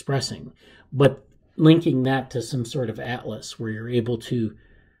cell is expressing, but linking that to some sort of atlas where you're able to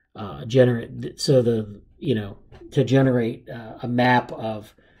generate, to generate a map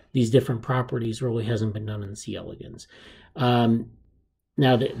of these different properties really hasn't been done in C. elegans.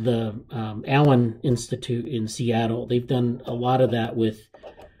 Now, the Allen Institute in Seattle, they've done a lot of that with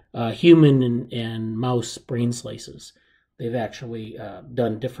human and mouse brain slices. They've actually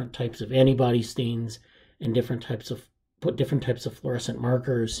done different types of antibody stains and put different types of fluorescent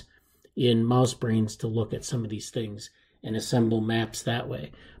markers in mouse brains to look at some of these things and assemble maps that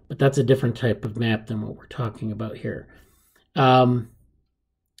way. But that's a different type of map than what we're talking about here.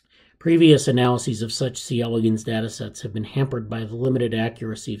 Previous analyses of such C. elegans datasets have been hampered by the limited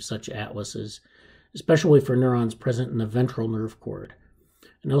accuracy of such atlases, especially for neurons present in the ventral nerve cord,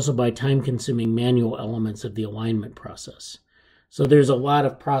 and also by time-consuming manual elements of the alignment process. So there's a lot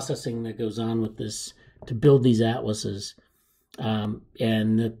of processing that goes on with this to build these atlases,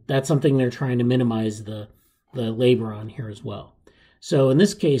 and that's something they're trying to minimize the labor on here as well. So in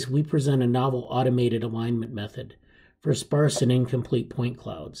this case, we present a novel automated alignment method for sparse and incomplete point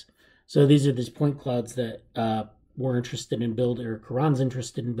clouds. So these are these point clouds that we're interested in building, or Karan's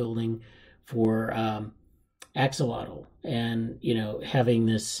interested in building for axolotl, and having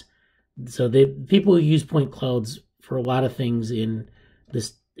this. So people use point clouds for a lot of things in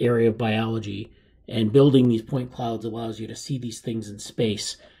this area of biology, and building these point clouds allows you to see these things in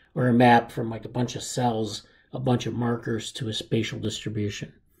space, or a map from like a bunch of cells, a bunch of markers to a spatial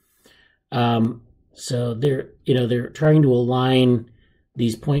distribution. So they're trying to align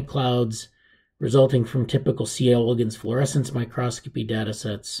these point clouds resulting from typical C. elegans fluorescence microscopy data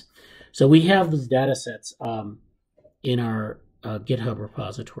sets. So we have these data sets in our GitHub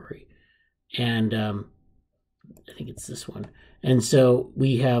repository, and I think it's this one. And so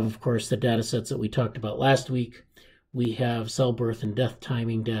we have, of course, the data sets that we talked about last week. We have cell birth and death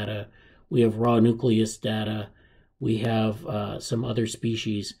timing data. We have raw nucleus data. We have some other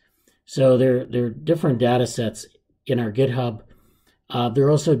species. So there are different data sets in our GitHub. There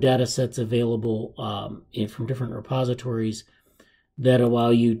are also data sets available from different repositories that allow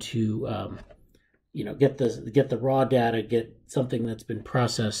you to, get the raw data, get something that's been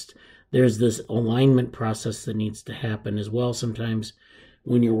processed. There's this alignment process that needs to happen as well sometimes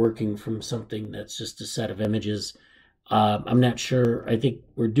when you're working from something that's just a set of images. I'm not sure. I think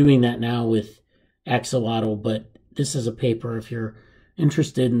we're doing that now with axolotl, but this is a paper if you're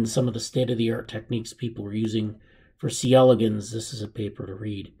interested in some of the state-of-the-art techniques people are using for C. elegans. This is a paper to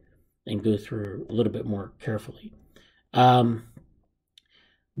read and go through a little bit more carefully.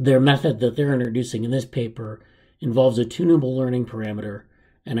 Their method that they're introducing in this paper involves a tunable learning parameter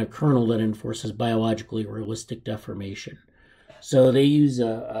and a kernel that enforces biologically realistic deformation. So they use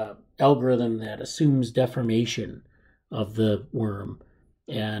a algorithm that assumes deformation of the worm,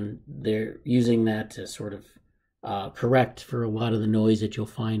 and they're using that to sort of correct for a lot of the noise that you'll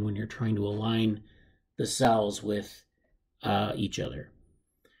find when you're trying to align the cells with each other.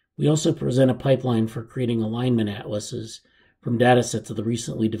 We also present a pipeline for creating alignment atlases from data sets of the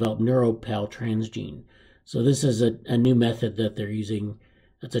recently developed NeuroPal transgene. So this is a new method that they're using.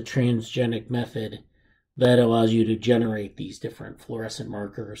 It's a transgenic method that allows you to generate these different fluorescent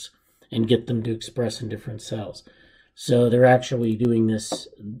markers and get them to express in different cells. So they're actually doing this.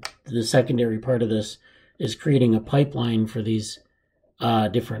 The secondary part of this is creating a pipeline for these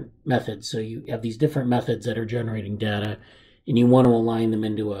different methods. So you have these different methods that are generating data, and you want to align them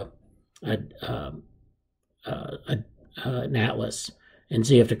into an atlas. And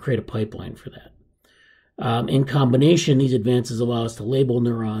so you have to create a pipeline for that. In combination, these advances allow us to label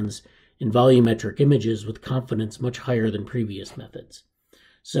neurons in volumetric images with confidence much higher than previous methods.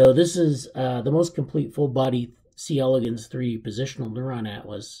 So this is the most complete full-body C. elegans 3D positional neuron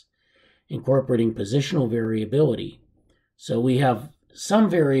atlas, incorporating positional variability. So we have some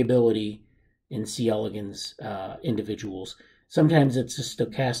variability in C. elegans individuals. Sometimes it's just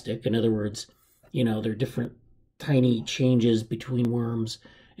stochastic. In other words, there are different tiny changes between worms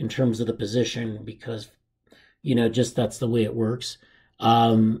in terms of the position because, just that's the way it works.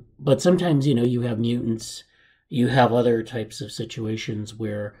 But sometimes, you have mutants, you have other types of situations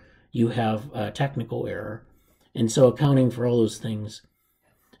where you have technical error. And so accounting for all those things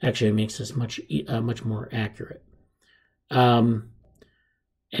actually makes this much more accurate. And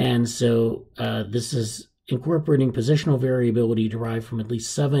so this is incorporating positional variability derived from at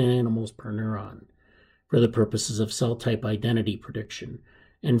least 7 animals per neuron for the purposes of cell type identity prediction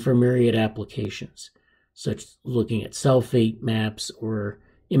and for myriad applications, such as looking at cell fate maps or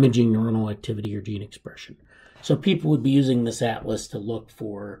imaging neuronal activity or gene expression. So people would be using this atlas to look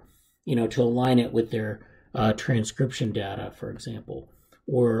for, to align it with their transcription data, for example,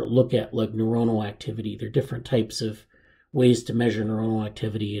 or look at like neuronal activity. There are different types of ways to measure neuronal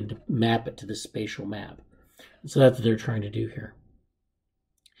activity and to map it to the spatial map. So that's what they're trying to do here.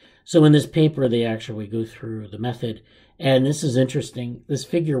 So in this paper, they actually go through the method, and this is interesting. This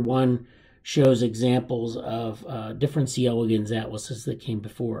figure 1 shows examples of different C. elegans atlases that came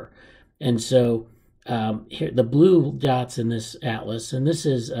before. And so here, the blue dots in this atlas, and this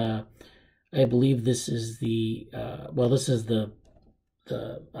is, I believe this is the, this is the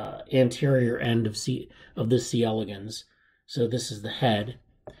anterior end of this C. elegans. So this is the head,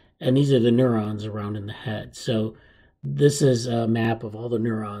 and these are the neurons around in the head. So this is a map of all the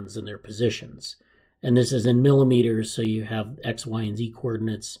neurons and their positions. And this is in millimeters, so you have X, Y, and Z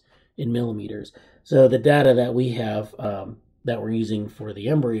coordinates in millimeters. So the data that we have that we're using for the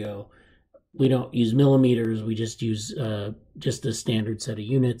embryo, we don't use millimeters, we just use just a standard set of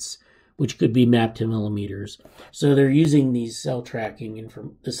units, which could be mapped to millimeters. So they're using these cell tracking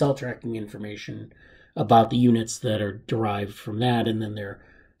information about the units that are derived from that, and then they're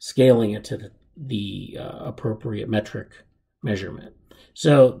scaling it to the appropriate metric measurement.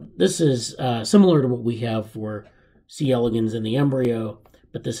 So this is similar to what we have for C. elegans in the embryo,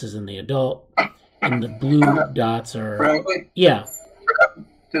 but this is in the adult. And the blue dots are... Bradly? Yeah.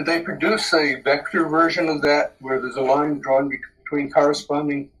 Did they produce a vector version of that where there's a line drawn between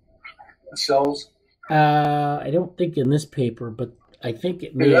corresponding cells? I don't think in this paper, but I think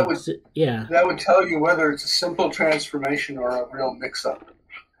it may... That would tell you whether it's a simple transformation or a real mix-up.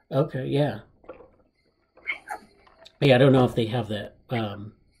 Okay, yeah. Yeah, I don't know if they have that.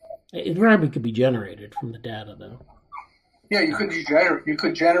 It probably could be generated from the data, though. Yeah, you could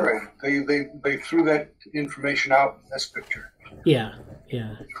generate it. They threw that information out in this picture. Yeah.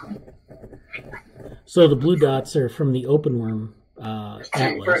 So the blue dots are from the OpenWorm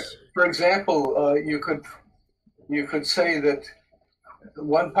atlas. For example, you could say that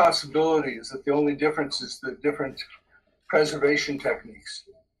one possibility is that the only difference is the different preservation techniques.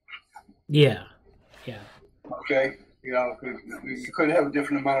 Yeah. Okay. You could have a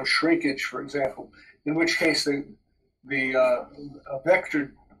different amount of shrinkage, for example, in which case the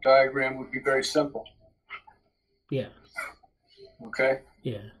vector diagram would be very simple. Yeah. Okay.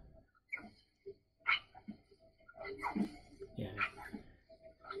 Yeah.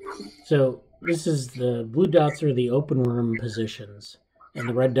 So this is the blue dots are the OpenWorm positions, and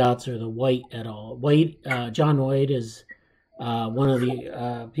the red dots are the White et al. John White is one of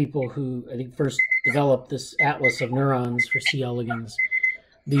the people who I think first developed this atlas of neurons for C. elegans.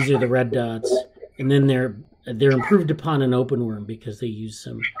 These are the red dots, and then they're improved upon in OpenWorm because they use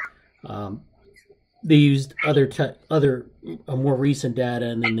some they used other more recent data,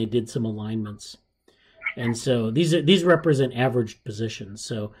 and then they did some alignments. And so these represent averaged positions.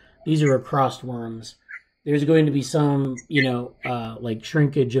 So these are across worms. There's going to be some, like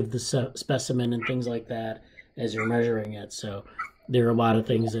shrinkage of the specimen and things like that as you're measuring it. So there are a lot of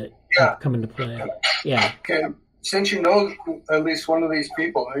things that come into play. Yeah. Okay. Since you know at least one of these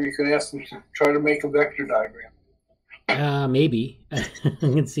people, you could ask them to try to make a vector diagram. Maybe. I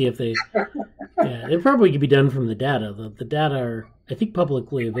can see if they... Yeah, it probably could be done from the data. The data are, I think,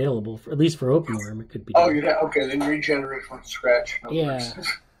 publicly available, at least for OpenWorm. It could be done. Oh, okay. Then regenerate from scratch.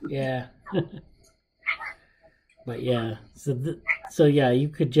 Yeah. But yeah, so you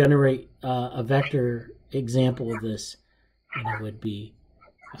could generate a vector example of this, and it would be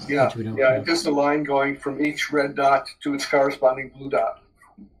just a line going from each red dot to its corresponding blue dot.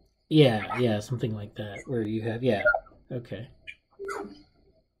 Yeah, something like that, where you have okay.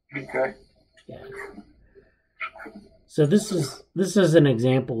 Yeah. So this is an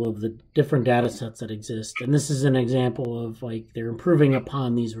example of the different data sets that exist, and this is an example of like they're improving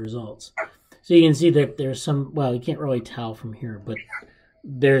upon these results. So you can see that there's some. Well, you can't really tell from here, but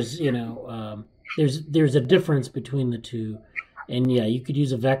there's there's a difference between the two And yeah, you could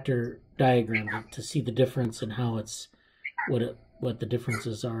use a vector diagram to see the difference and how it's what the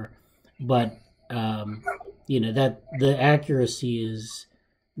differences are. But that the accuracy is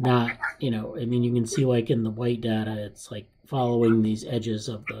not, I mean, you can see like in the white data, it's like following these edges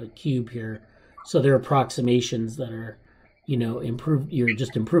of the cube here. So there are approximations that are, improved. You're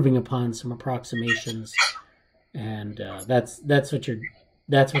just improving upon some approximations, and that's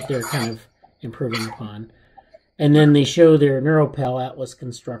what they're kind of improving upon. And then they show their NeuroPal Atlas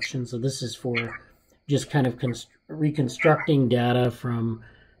construction. So this is for just kind of reconstructing data from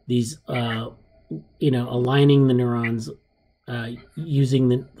these, aligning the neurons, using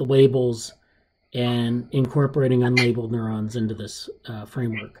the labels and incorporating unlabeled neurons into this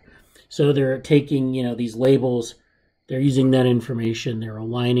framework. So they're taking, these labels, they're using that information, they're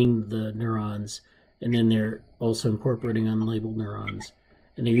aligning the neurons, and then they're also incorporating unlabeled neurons.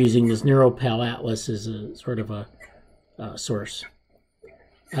 And they're using this NeuroPal Atlas as a sort of a source.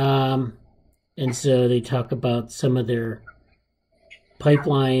 And so they talk about some of their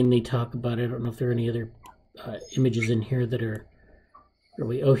pipeline. They talk about, I don't know if there are any other images in here that are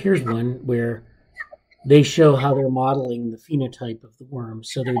really, here's one where they show how they're modeling the phenotype of the worm.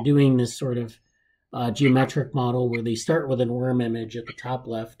 So they're doing this sort of geometric model where they start with a worm image at the top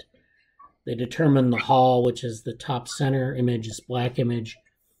left. They determine the hull, which is the top center image, this black image.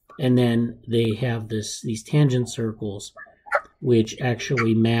 And then they have these tangent circles, which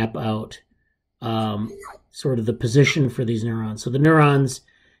actually map out sort of the position for these neurons. So the neurons,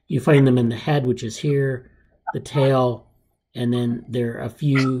 you find them in the head, which is here, the tail, and then there are a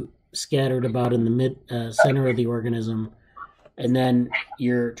few scattered about in the center of the organism. And then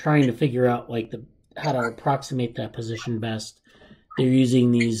you're trying to figure out like how to approximate that position best. They're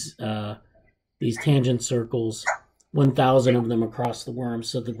using these tangent circles, 1,000 of them across the worm.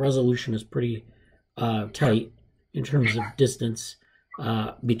 So the resolution is pretty tight in terms of distance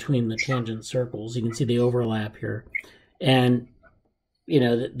between the tangent circles. You can see the overlap here. And,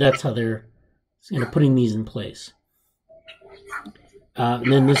 that's how they're putting these in place.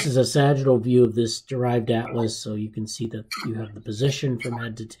 And then this is a sagittal view of this derived atlas. So you can see that you have the position from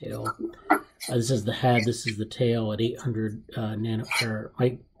head to tail. This is the head. This is the tail at 800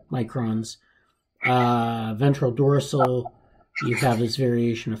 microns. Ventral dorsal, you have this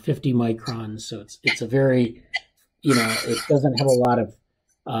variation of 50 microns. So it's a very, it doesn't have a lot of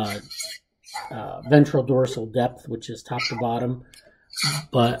ventral dorsal depth, which is top to bottom,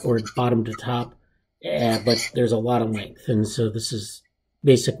 or bottom to top, but there's a lot of length. And so this is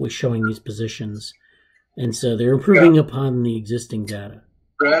basically showing these positions. And so they're improving upon the existing data.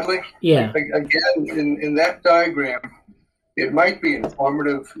 Bradley? Yeah. Again, in that diagram, it might be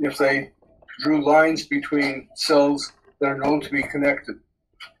informative if they drew lines between cells that are known to be connected.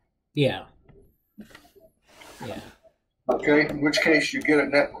 Yeah. Yeah. Okay, in which case you get a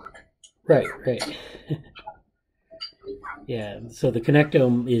network. Right. Yeah, so the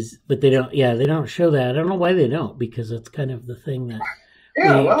connectome is, but they don't show that. I don't know why they don't, because it's kind of the thing that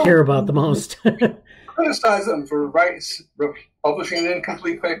we care about the most. Criticize them for publishing an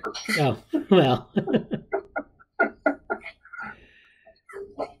incomplete paper. Oh, well.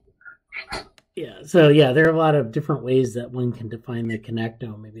 There are a lot of different ways that one can define the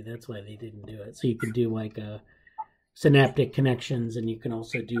connectome. Maybe that's why they didn't do it. So you can do like synaptic connections, and you can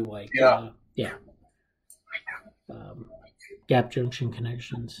also do like gap junction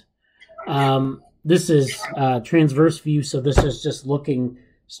connections. This is transverse view, so this is just looking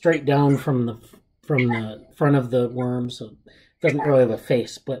straight down from the front of the worm. So it doesn't really have a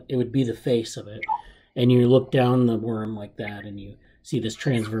face, but it would be the face of it. And you look down the worm like that, and you see this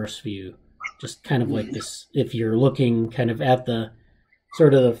transverse view, just kind of like this. If you're looking kind of at the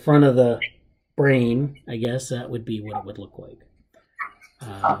sort of the front of the brain, I guess that would be what it would look like.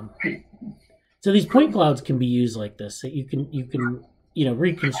 So these point clouds can be used like this. So you can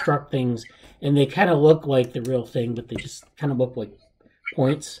reconstruct things, and they kind of look like the real thing, but they just kind of look like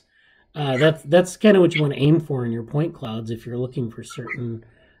points. That's kind of what you want to aim for in your point clouds if you're looking for certain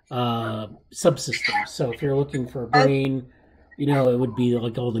subsystems. So if you're looking for a brain, it would be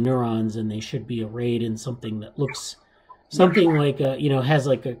like all the neurons, and they should be arrayed in something that looks something like has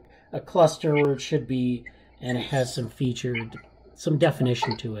like a cluster where it should be, and it has some some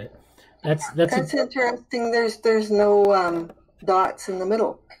definition to it. That's interesting. There's no dots in the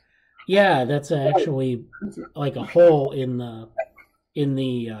middle. Yeah, that's actually like a hole in the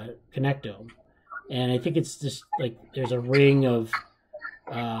connectome, and I think it's just like there's a ring of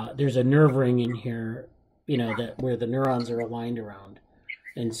there's a nerve ring in here, that where the neurons are aligned around,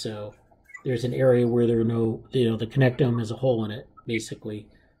 and so there's an area where there are no, the connectome has a hole in it. Basically,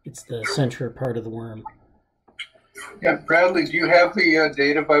 it's the center part of the worm. Yeah, Bradley, do you have the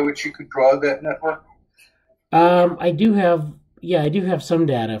data by which you could draw that network? I do have some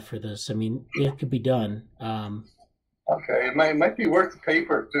data for this. I mean, it could be done. Okay, it might be worth the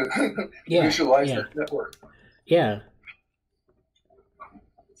paper to visualize that network. Yeah.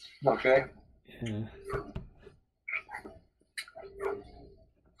 Okay. Yeah.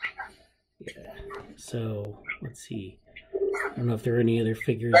 So let's see. I don't know if there are any other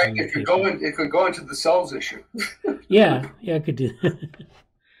figures. Right, it could go into the cells issue. yeah, I could do that.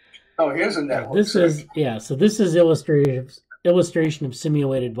 Oh, here's a network. So this is illustration of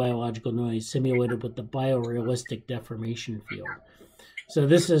simulated biological noise, simulated with the biorealistic deformation field. So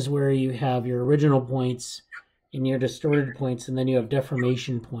this is where you have your original points and your distorted points, and then you have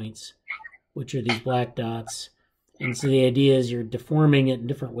deformation points, which are these black dots. And so the idea is you're deforming it in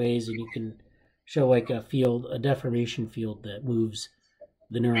different ways, and you can show like a deformation field that moves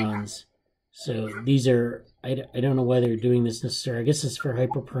the neurons. So these are, I don't know why they're doing this necessarily. I guess it's for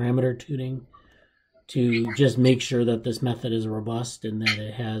hyperparameter tuning to just make sure that this method is robust and that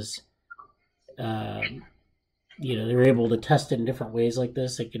it has, they're able to test it in different ways like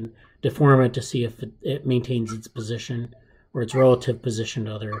this. They can deform it to see if it maintains its position or its relative position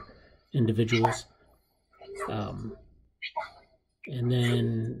to other individuals. And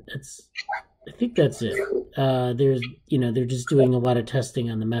then I think that's it. They're just doing a lot of testing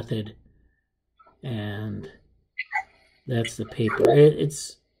on the method, and that's the paper.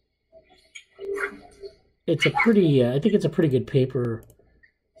 It's a pretty, I think it's a pretty good paper.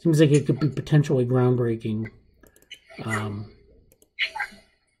 Seems like it could be potentially groundbreaking. And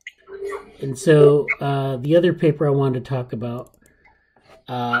so the other paper I wanted to talk about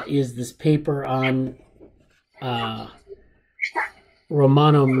is this paper on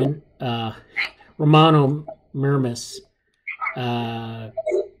Romanomyrmex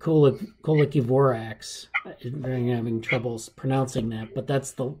colicivorax. I'm having trouble pronouncing that, but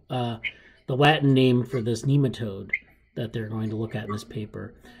that's the Latin name for this nematode that they're going to look at in this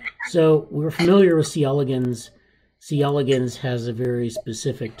paper. So we're familiar with C. elegans. C. elegans has a very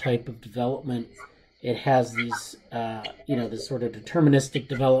specific type of development. It has these, this sort of deterministic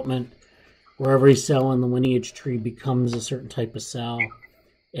development where every cell in the lineage tree becomes a certain type of cell.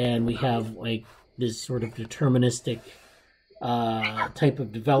 And we have like this sort of deterministic type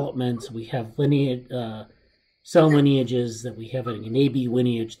of development. We have cell lineages that we have an AB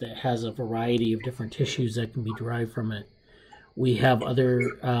lineage that has a variety of different tissues that can be derived from it. We have other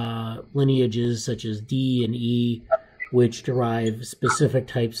lineages such as D and E, which derive specific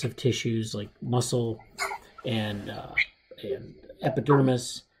types of tissues like muscle and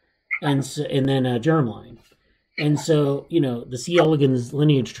epidermis, and then germline. And so, the C. elegans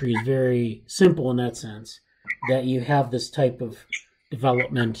lineage tree is very simple in that sense, that you have this type of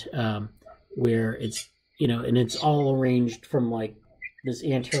development where it's, and it's all arranged from like this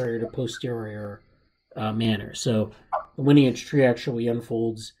anterior to posterior manner. So the lineage tree actually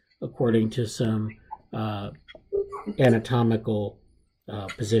unfolds according to some anatomical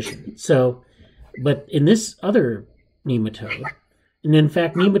position. So, but in this other nematode, and in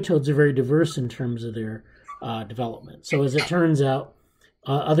fact, nematodes are very diverse in terms of their development. So as it turns out,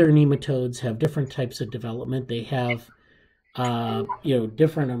 other nematodes have different types of development. They have,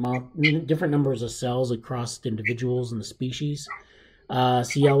 different numbers of cells across individuals in the species.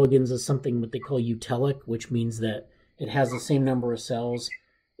 C. elegans is something that they call eutelic, which means that it has the same number of cells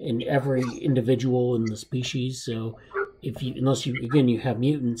in every individual in the species. So unless you have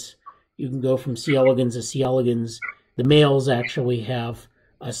mutants, you can go from C. elegans to C. elegans. The males actually have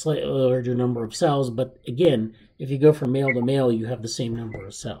a slightly larger number of cells, but again, if you go from male to male, you have the same number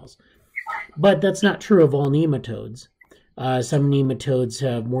of cells. But that's not true of all nematodes. Some nematodes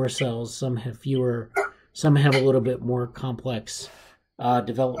have more cells, some have fewer, some have a little bit more complex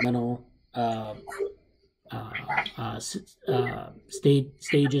developmental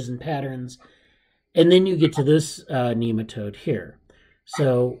stages and patterns. And then you get to this nematode here.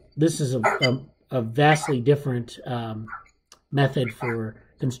 So this is a vastly different method for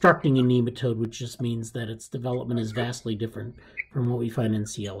constructing a nematode, which just means that its development is vastly different from what we find in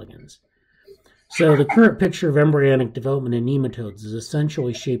C. elegans. So the current picture of embryonic development in nematodes is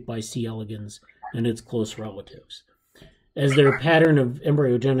essentially shaped by C. elegans and its close relatives. As their pattern of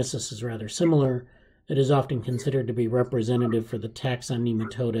embryogenesis is rather similar, it is often considered to be representative for the taxon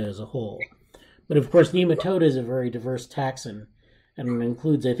Nematoda as a whole. But of course, Nematoda is a very diverse taxon, and it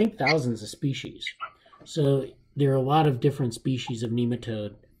includes, I think, thousands of species. So there are a lot of different species of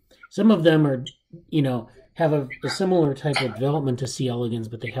nematode. Some of them are, have a similar type of development to C. elegans,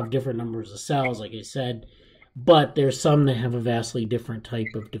 but they have different numbers of cells, like I said. But there's some that have a vastly different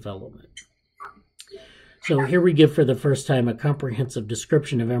type of development. So here we give for the first time a comprehensive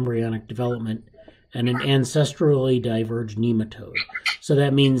description of embryonic development and an ancestrally diverged nematode. So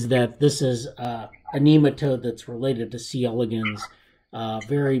that means that this is a nematode that's related to C. elegans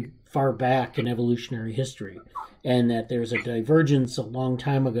very far back in evolutionary history, and that there's a divergence a long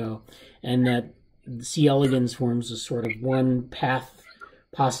time ago, and that C. elegans forms a sort of one path,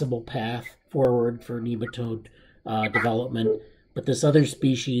 possible path forward for nematode development, but this other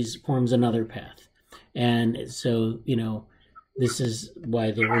species forms another path. And so, this is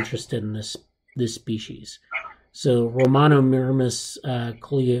why they're interested in this species. So Romanomyrmex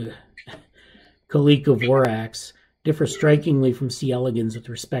coelicovorax differ strikingly from C. elegans with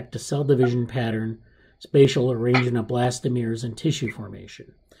respect to cell division pattern, spatial arrangement of blastomeres, and tissue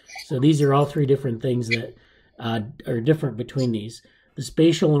formation. So these are all three different things that are different between these. The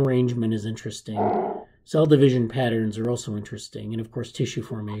spatial arrangement is interesting. Cell division patterns are also interesting. And of course, tissue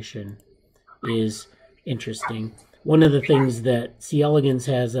formation is interesting. One of the things that C. elegans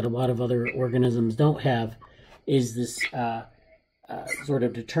has that a lot of other organisms don't have is this sort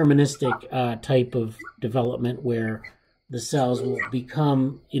of deterministic type of development where the cells will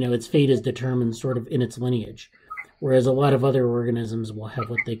become, its fate is determined sort of in its lineage. Whereas a lot of other organisms will have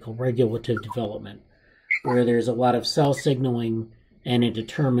what they call regulative development, where there's a lot of cell signaling and it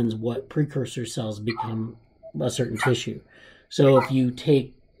determines what precursor cells become a certain tissue. So if you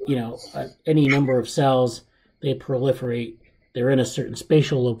take, any number of cells, they proliferate, they're in a certain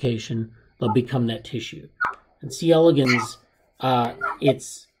spatial location, they'll become that tissue. And C. elegans,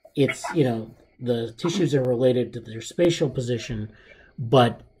 it's the tissues are related to their spatial position,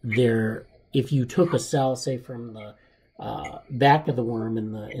 but if you took a cell, say from the back of the worm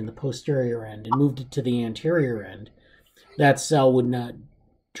in the posterior end and moved it to the anterior end, that cell would not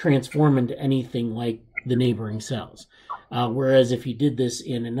transform into anything like the neighboring cells. Whereas if you did this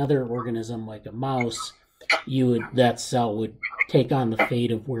in another organism like a mouse, that cell would take on the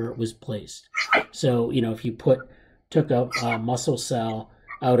fate of where it was placed. So, if you took a muscle cell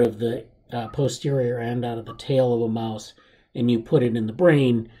out of the posterior end, out of the tail of a mouse, and you put it in the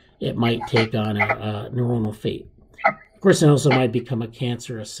brain, it might take on a neuronal fate. Of course, it also might become a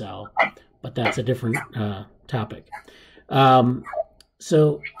cancerous cell, but that's a different topic.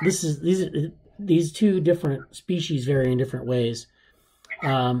 So these two different species vary in different ways.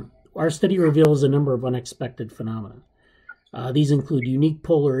 Our study reveals a number of unexpected phenomena. These include unique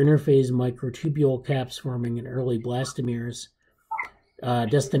polar interphase microtubule caps forming in early blastomeres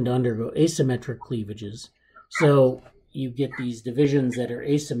destined to undergo asymmetric cleavages. So you get these divisions that are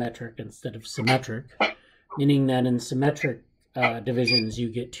asymmetric instead of symmetric, meaning that in symmetric divisions you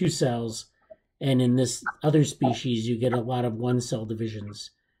get two cells, and in this other species you get a lot of one-cell divisions,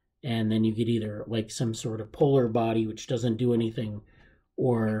 and then you get either like some sort of polar body which doesn't do anything,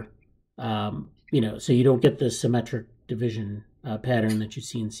 or so you don't get the symmetric division pattern that you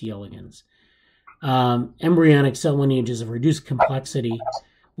see in C. elegans. Embryonic cell lineages of reduced complexity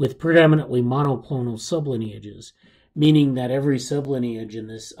with predominantly monoclonal sublineages, meaning that every sublineage in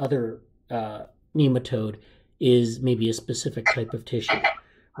this other nematode is maybe a specific type of tissue,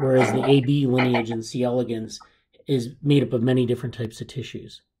 whereas the AB lineage in C. elegans is made up of many different types of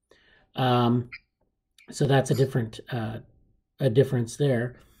tissues. So that's a difference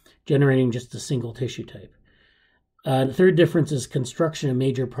there, generating just a single tissue type. The third difference is construction of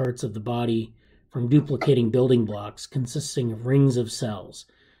major parts of the body from duplicating building blocks consisting of rings of cells,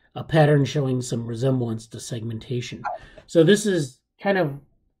 a pattern showing some resemblance to segmentation. So this is kind of,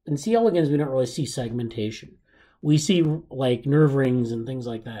 in C. elegans, we don't really see segmentation. We see like nerve rings and things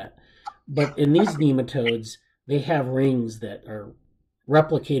like that. But in these nematodes, they have rings that are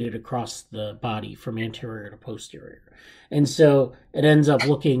replicated across the body from anterior to posterior. And so it ends up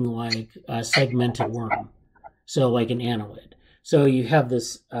looking like a segmented worm, so like an annelid. So you have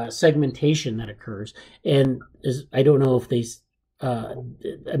this segmentation that occurs. And I don't know if they,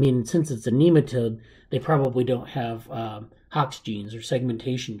 since it's a nematode, they probably don't have Hox genes or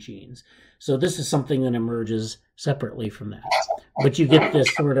segmentation genes. So this is something that emerges separately from that. But you get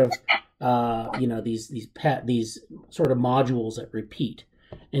this sort of, these sort of modules that repeat.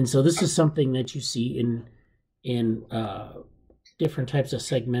 And so this is something that you see in different types of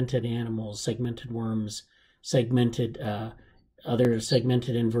segmented animals, segmented worms, segmented other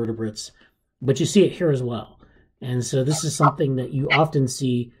segmented invertebrates, but you see it here as well. And so this is something that you often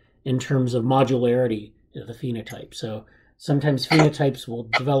see in terms of modularity of the phenotype. So sometimes phenotypes will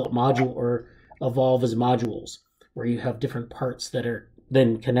develop or evolve as modules, where you have different parts that are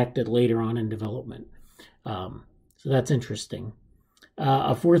then connected later on in development. So that's interesting.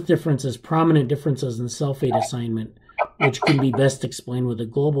 A fourth difference is prominent differences in cell fate assignment, which can be best explained with a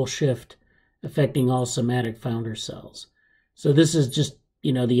global shift affecting all somatic founder cells. So this is just,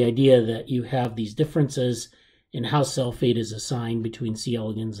 the idea that you have these differences in how cell fate is assigned between C.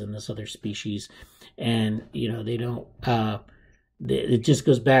 elegans and this other species. And, they don't, it just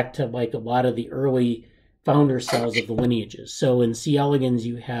goes back to like a lot of the early founder cells of the lineages. So in C. elegans,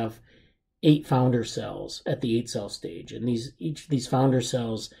 you have 8 founder cells at the 8-cell stage. And each of these founder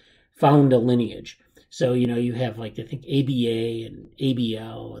cells found a lineage. So, you have like, I think ABA and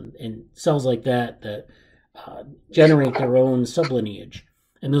ABL and cells like that generate their own sublineage.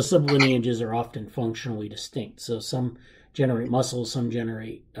 And those sublineages are often functionally distinct. So some generate muscles, some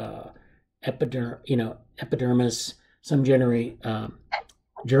generate epidermis, some generate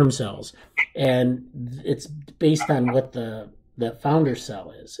germ cells. And it's based on what the founder cell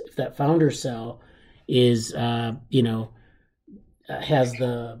is. If that founder cell is, has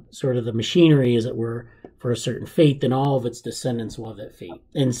the sort of the machinery, as it were, for a certain fate, then all of its descendants will have that fate.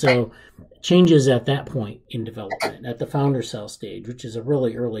 And so changes at that point in development, at the founder cell stage, which is a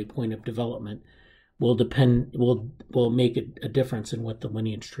really early point of development, will make a difference in what the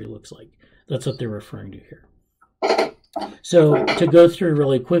lineage tree looks like. That's what they're referring to here. So to go through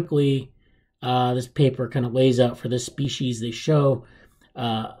really quickly, this paper kind of lays out for this species. They show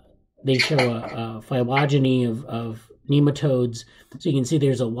a phylogeny of nematodes. So you can see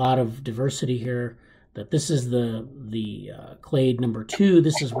there's a lot of diversity here. That this is the clade number 2.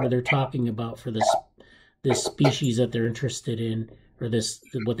 This is where they're talking about for this species that they're interested in, or this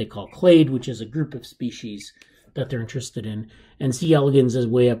what they call clade, which is a group of species that they're interested in. And C. elegans is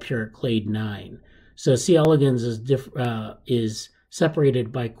way up here at clade 9. So C. elegans is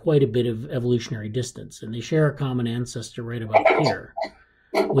separated by quite a bit of evolutionary distance, and they share a common ancestor right about here,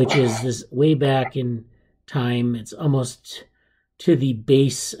 which is this way back in time. It's almost to the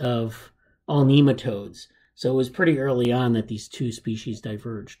base of all nematodes. So it was pretty early on that these two species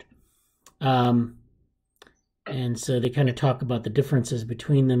diverged. And so they kind of talk about the differences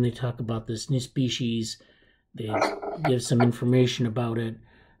between them. They talk about this new species. They give some information about it.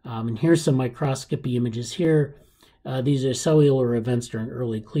 And here's some microscopy images here. These are cellular events during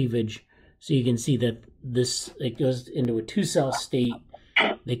early cleavage. So you can see that it goes into a 2-cell state.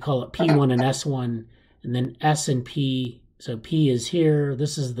 They call it P1 and S1, and then S and P. So P is here.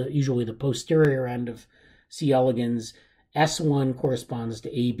 This is usually the posterior end of C. elegans. S1 corresponds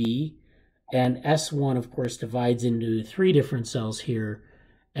to AB, and S1, of course, divides into 3 different cells here,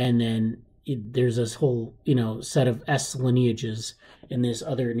 and then there's this whole set of S lineages in this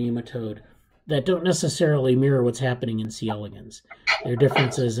other nematode that don't necessarily mirror what's happening in C. elegans. There are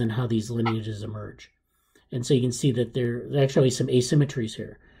differences in how these lineages emerge, and so you can see that there's actually some asymmetries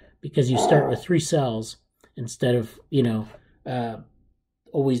here, because you start with 3 cells instead of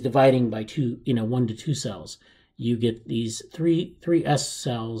always dividing by 1 to 2 cells. You get these three S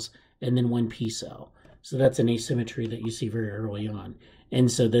cells and then 1 P cell. So that's an asymmetry that you see very early on. And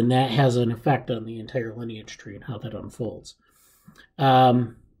so then that has an effect on the entire lineage tree and how that unfolds.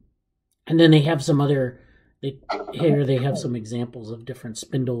 And then they have some they have some examples of different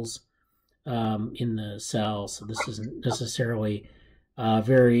spindles in the cell. So this isn't necessarily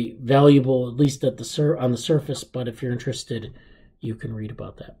very valuable, at least on the surface, but if you're interested, you can read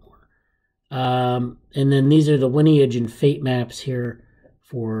about that more. And then these are the lineage and fate maps here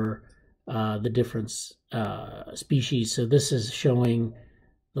for the different species. So this is showing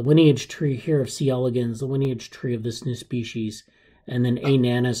the lineage tree here of C. elegans, the lineage tree of this new species, and then A.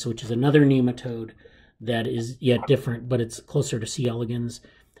 nanus, which is another nematode that is yet different, but it's closer to C. elegans.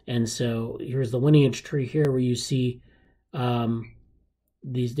 And so here's the lineage tree here where you see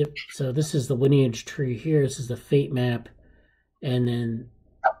so this is the lineage tree here. This is the fate map, and then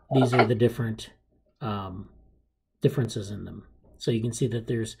these are the different differences in them. So you can see that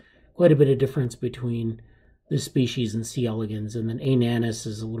there's quite a bit of difference between this species and C. elegans, and then A. nanus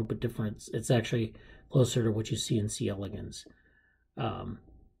is a little bit different. It's actually closer to what you see in C. elegans. And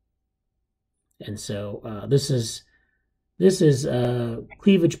so this is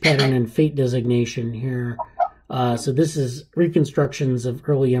cleavage pattern and fate designation here. So this is reconstructions of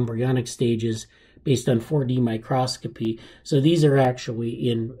early embryonic stages based on 4D microscopy. So these are actually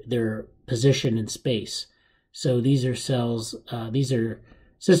in their position in space. So these are cells, these are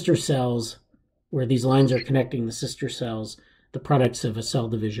sister cells where these lines are connecting the sister cells, the products of a cell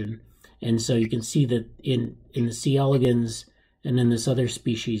division. And so you can see that in the C. elegans and in this other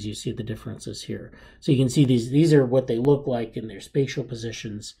species, you see the differences here. So you can see these are what they look like in their spatial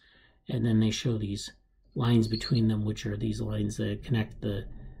positions, and then they show these lines between them, which are these lines that connect the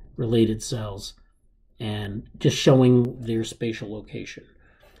related cells, and just showing their spatial location.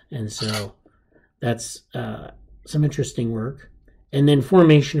 And so that's some interesting work. and then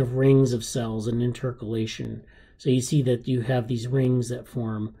formation of rings of cells and intercalation. So you see that you have these rings that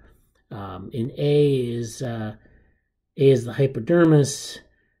form. In A is the hypodermis,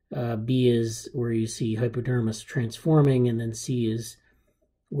 B is where you see hypodermis transforming, and then C is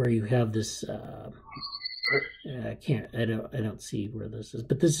where you have this. I don't see where this is,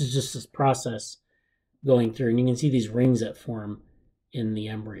 but this is just this process going through, and you can see these rings that form in the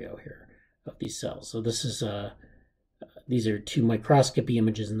embryo here of these cells. So this is these are two microscopy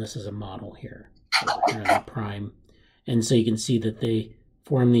images, and this is a model here, the prime, and so you can see that they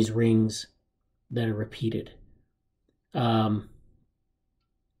form these rings that are repeated. And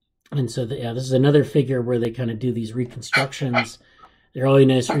so this is another figure where they kind of do these reconstructions. They're really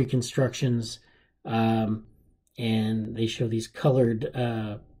nice reconstructions, and they show these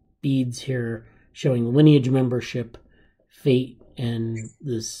colored beads here showing lineage membership, fate, and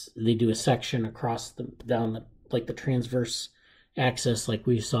this. They do a section across down the transverse axis, like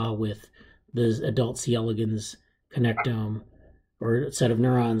we saw with the adult C. elegans connectome, or a set of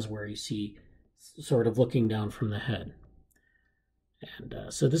neurons where you see sort of looking down from the head. And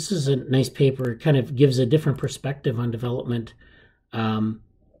so this is a nice paper. It kind of gives a different perspective on development from,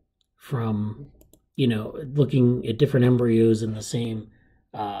 looking at different embryos in the same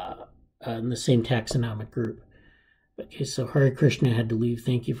taxonomic group. Okay, so Harikrishna had to leave.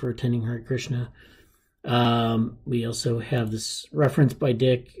 Thank you for attending, Harikrishna. We also have this reference by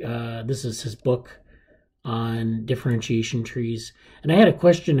Dick. This is his book on differentiation trees. And I had a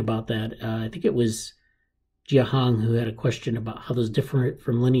question about that. I think it was Jia Hong who had a question about how those differ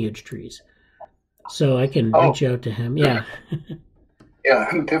from lineage trees. So I can reach out to him. Yeah.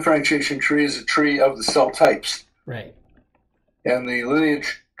 Yeah, differentiation tree is a tree of the cell types. Right. And the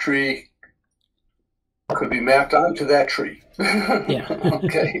lineage tree could be mapped onto that tree. Yeah.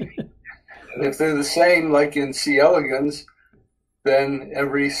 Okay. And if they're the same, like in C. elegans, then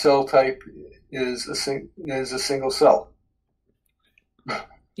every cell type is a single cell.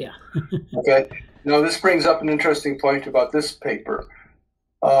 Yeah. Okay. Now this brings up an interesting point about this paper.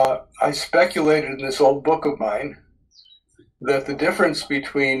 I speculated in this old book of mine that the difference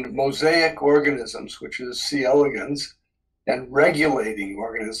between mosaic organisms, which is C. elegans, and regulating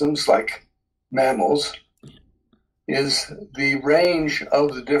organisms like mammals is the range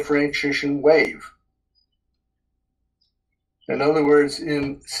of the differentiation wave. In other words,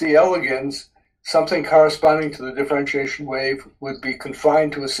 in C. elegans, something corresponding to the differentiation wave would be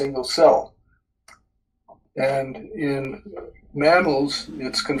confined to a single cell. And in mammals,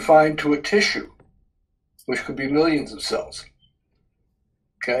 it's confined to a tissue, which could be millions of cells.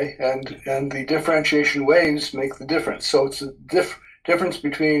 Okay, and the differentiation waves make the difference. So it's a difference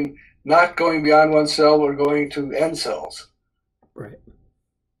between not going beyond one cell or going to n cells. Right.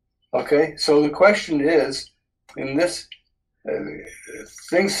 Okay, so the question is, in this,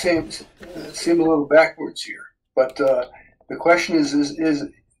 things seem a little backwards here, but the question is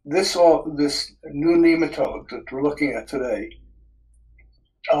this new nematode that we're looking at today,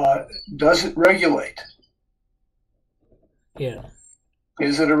 does it regulate? Yeah.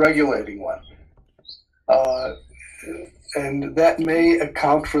 Is it a regulating one? And that may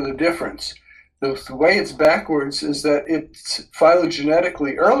account for the difference. The way it's backwards is that it's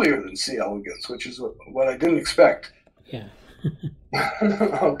phylogenetically earlier than C. elegans, which is what I didn't expect. Yeah.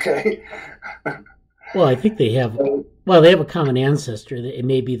 Okay. Well, I think they have. Well, they have a common ancestor. It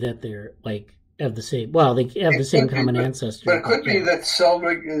may be that they're have the same. Well, they have the same common ancestor. But it could be that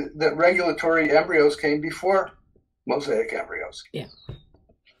that regulatory embryos came before mosaic embryos. Yeah.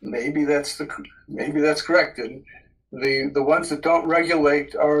 Maybe that's correct. And the ones that don't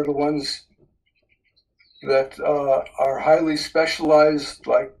regulate are the ones that are highly specialized,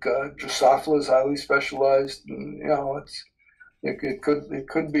 like Drosophila is highly specialized. And, it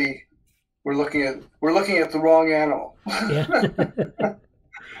could be we're looking at the wrong animal. Yeah.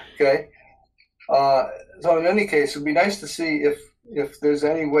 Okay. So in any case, it'd be nice to see if there's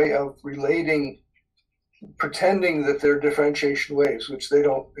any way of pretending that they're differentiation waves, which they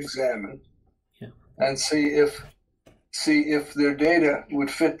don't examine, yeah, and see if their data would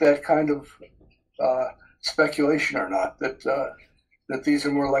fit that kind of speculation or not. That these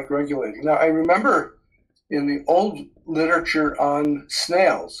are more like regulating. Now, I remember in the old literature on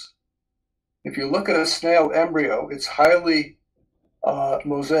snails, if you look at a snail embryo, it's highly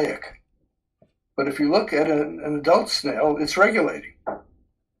mosaic. But if you look at an adult snail, it's regulating.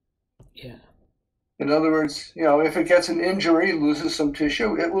 Yeah. In other words, if it gets an injury, loses some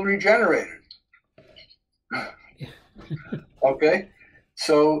tissue, it will regenerate it. Yeah. Okay?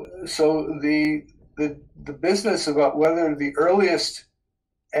 So the business about whether the earliest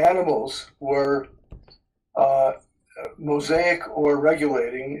animals were mosaic or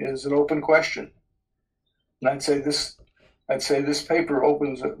regulating is an open question. And I'd say this paper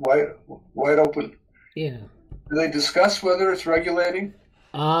opens it wide open. Yeah. Do they discuss whether it's regulating?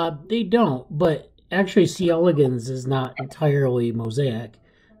 They don't, but actually C. elegans is not entirely mosaic.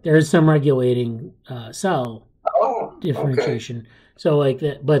 There is some regulating cell differentiation. Okay. So like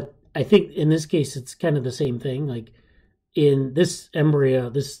that, but I think in this case it's kind of the same thing. Like in this embryo,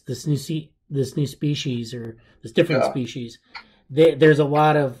 this new species or this different species, there's a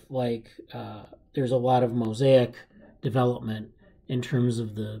lot of mosaic development in terms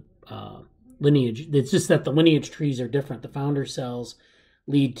of the lineage. It's just that the lineage trees are different. The founder cells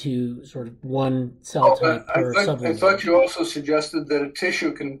lead to sort of one cell type per sublineage. I thought you also suggested that a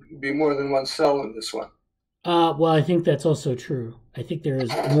tissue can be more than one cell in this one. Well, I think that's also true. I think there is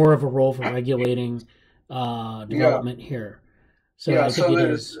more of a role for regulating development here. So I think it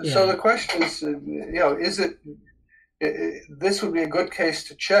is. Yeah. So the question is, is it? This would be a good case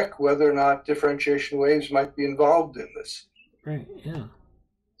to check whether or not differentiation waves might be involved in this. Right. Yeah.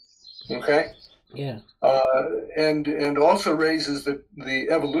 Okay. Yeah. And also raises the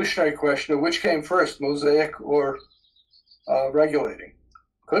evolutionary question of which came first, mosaic or regulating.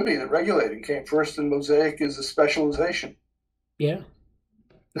 Could be that regulating came first and mosaic is a specialization. Yeah.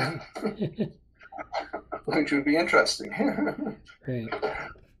 Which would be interesting. Right.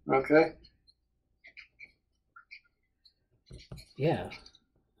 Okay. Yeah.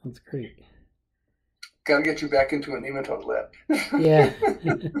 That's great. Got to get you back into a nematode lab. Yeah.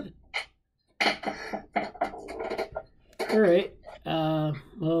 All right.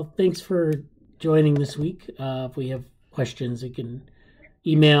 Well, thanks for joining this week. If we have questions, you can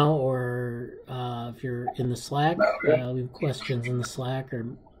email, or if you're in the Slack, we have questions in the Slack, or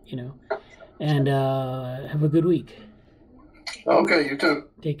and have a good week. Okay, you too.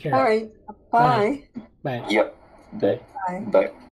 Take care. All right. Bye. Bye. Yep. Bye. Bye. Bye.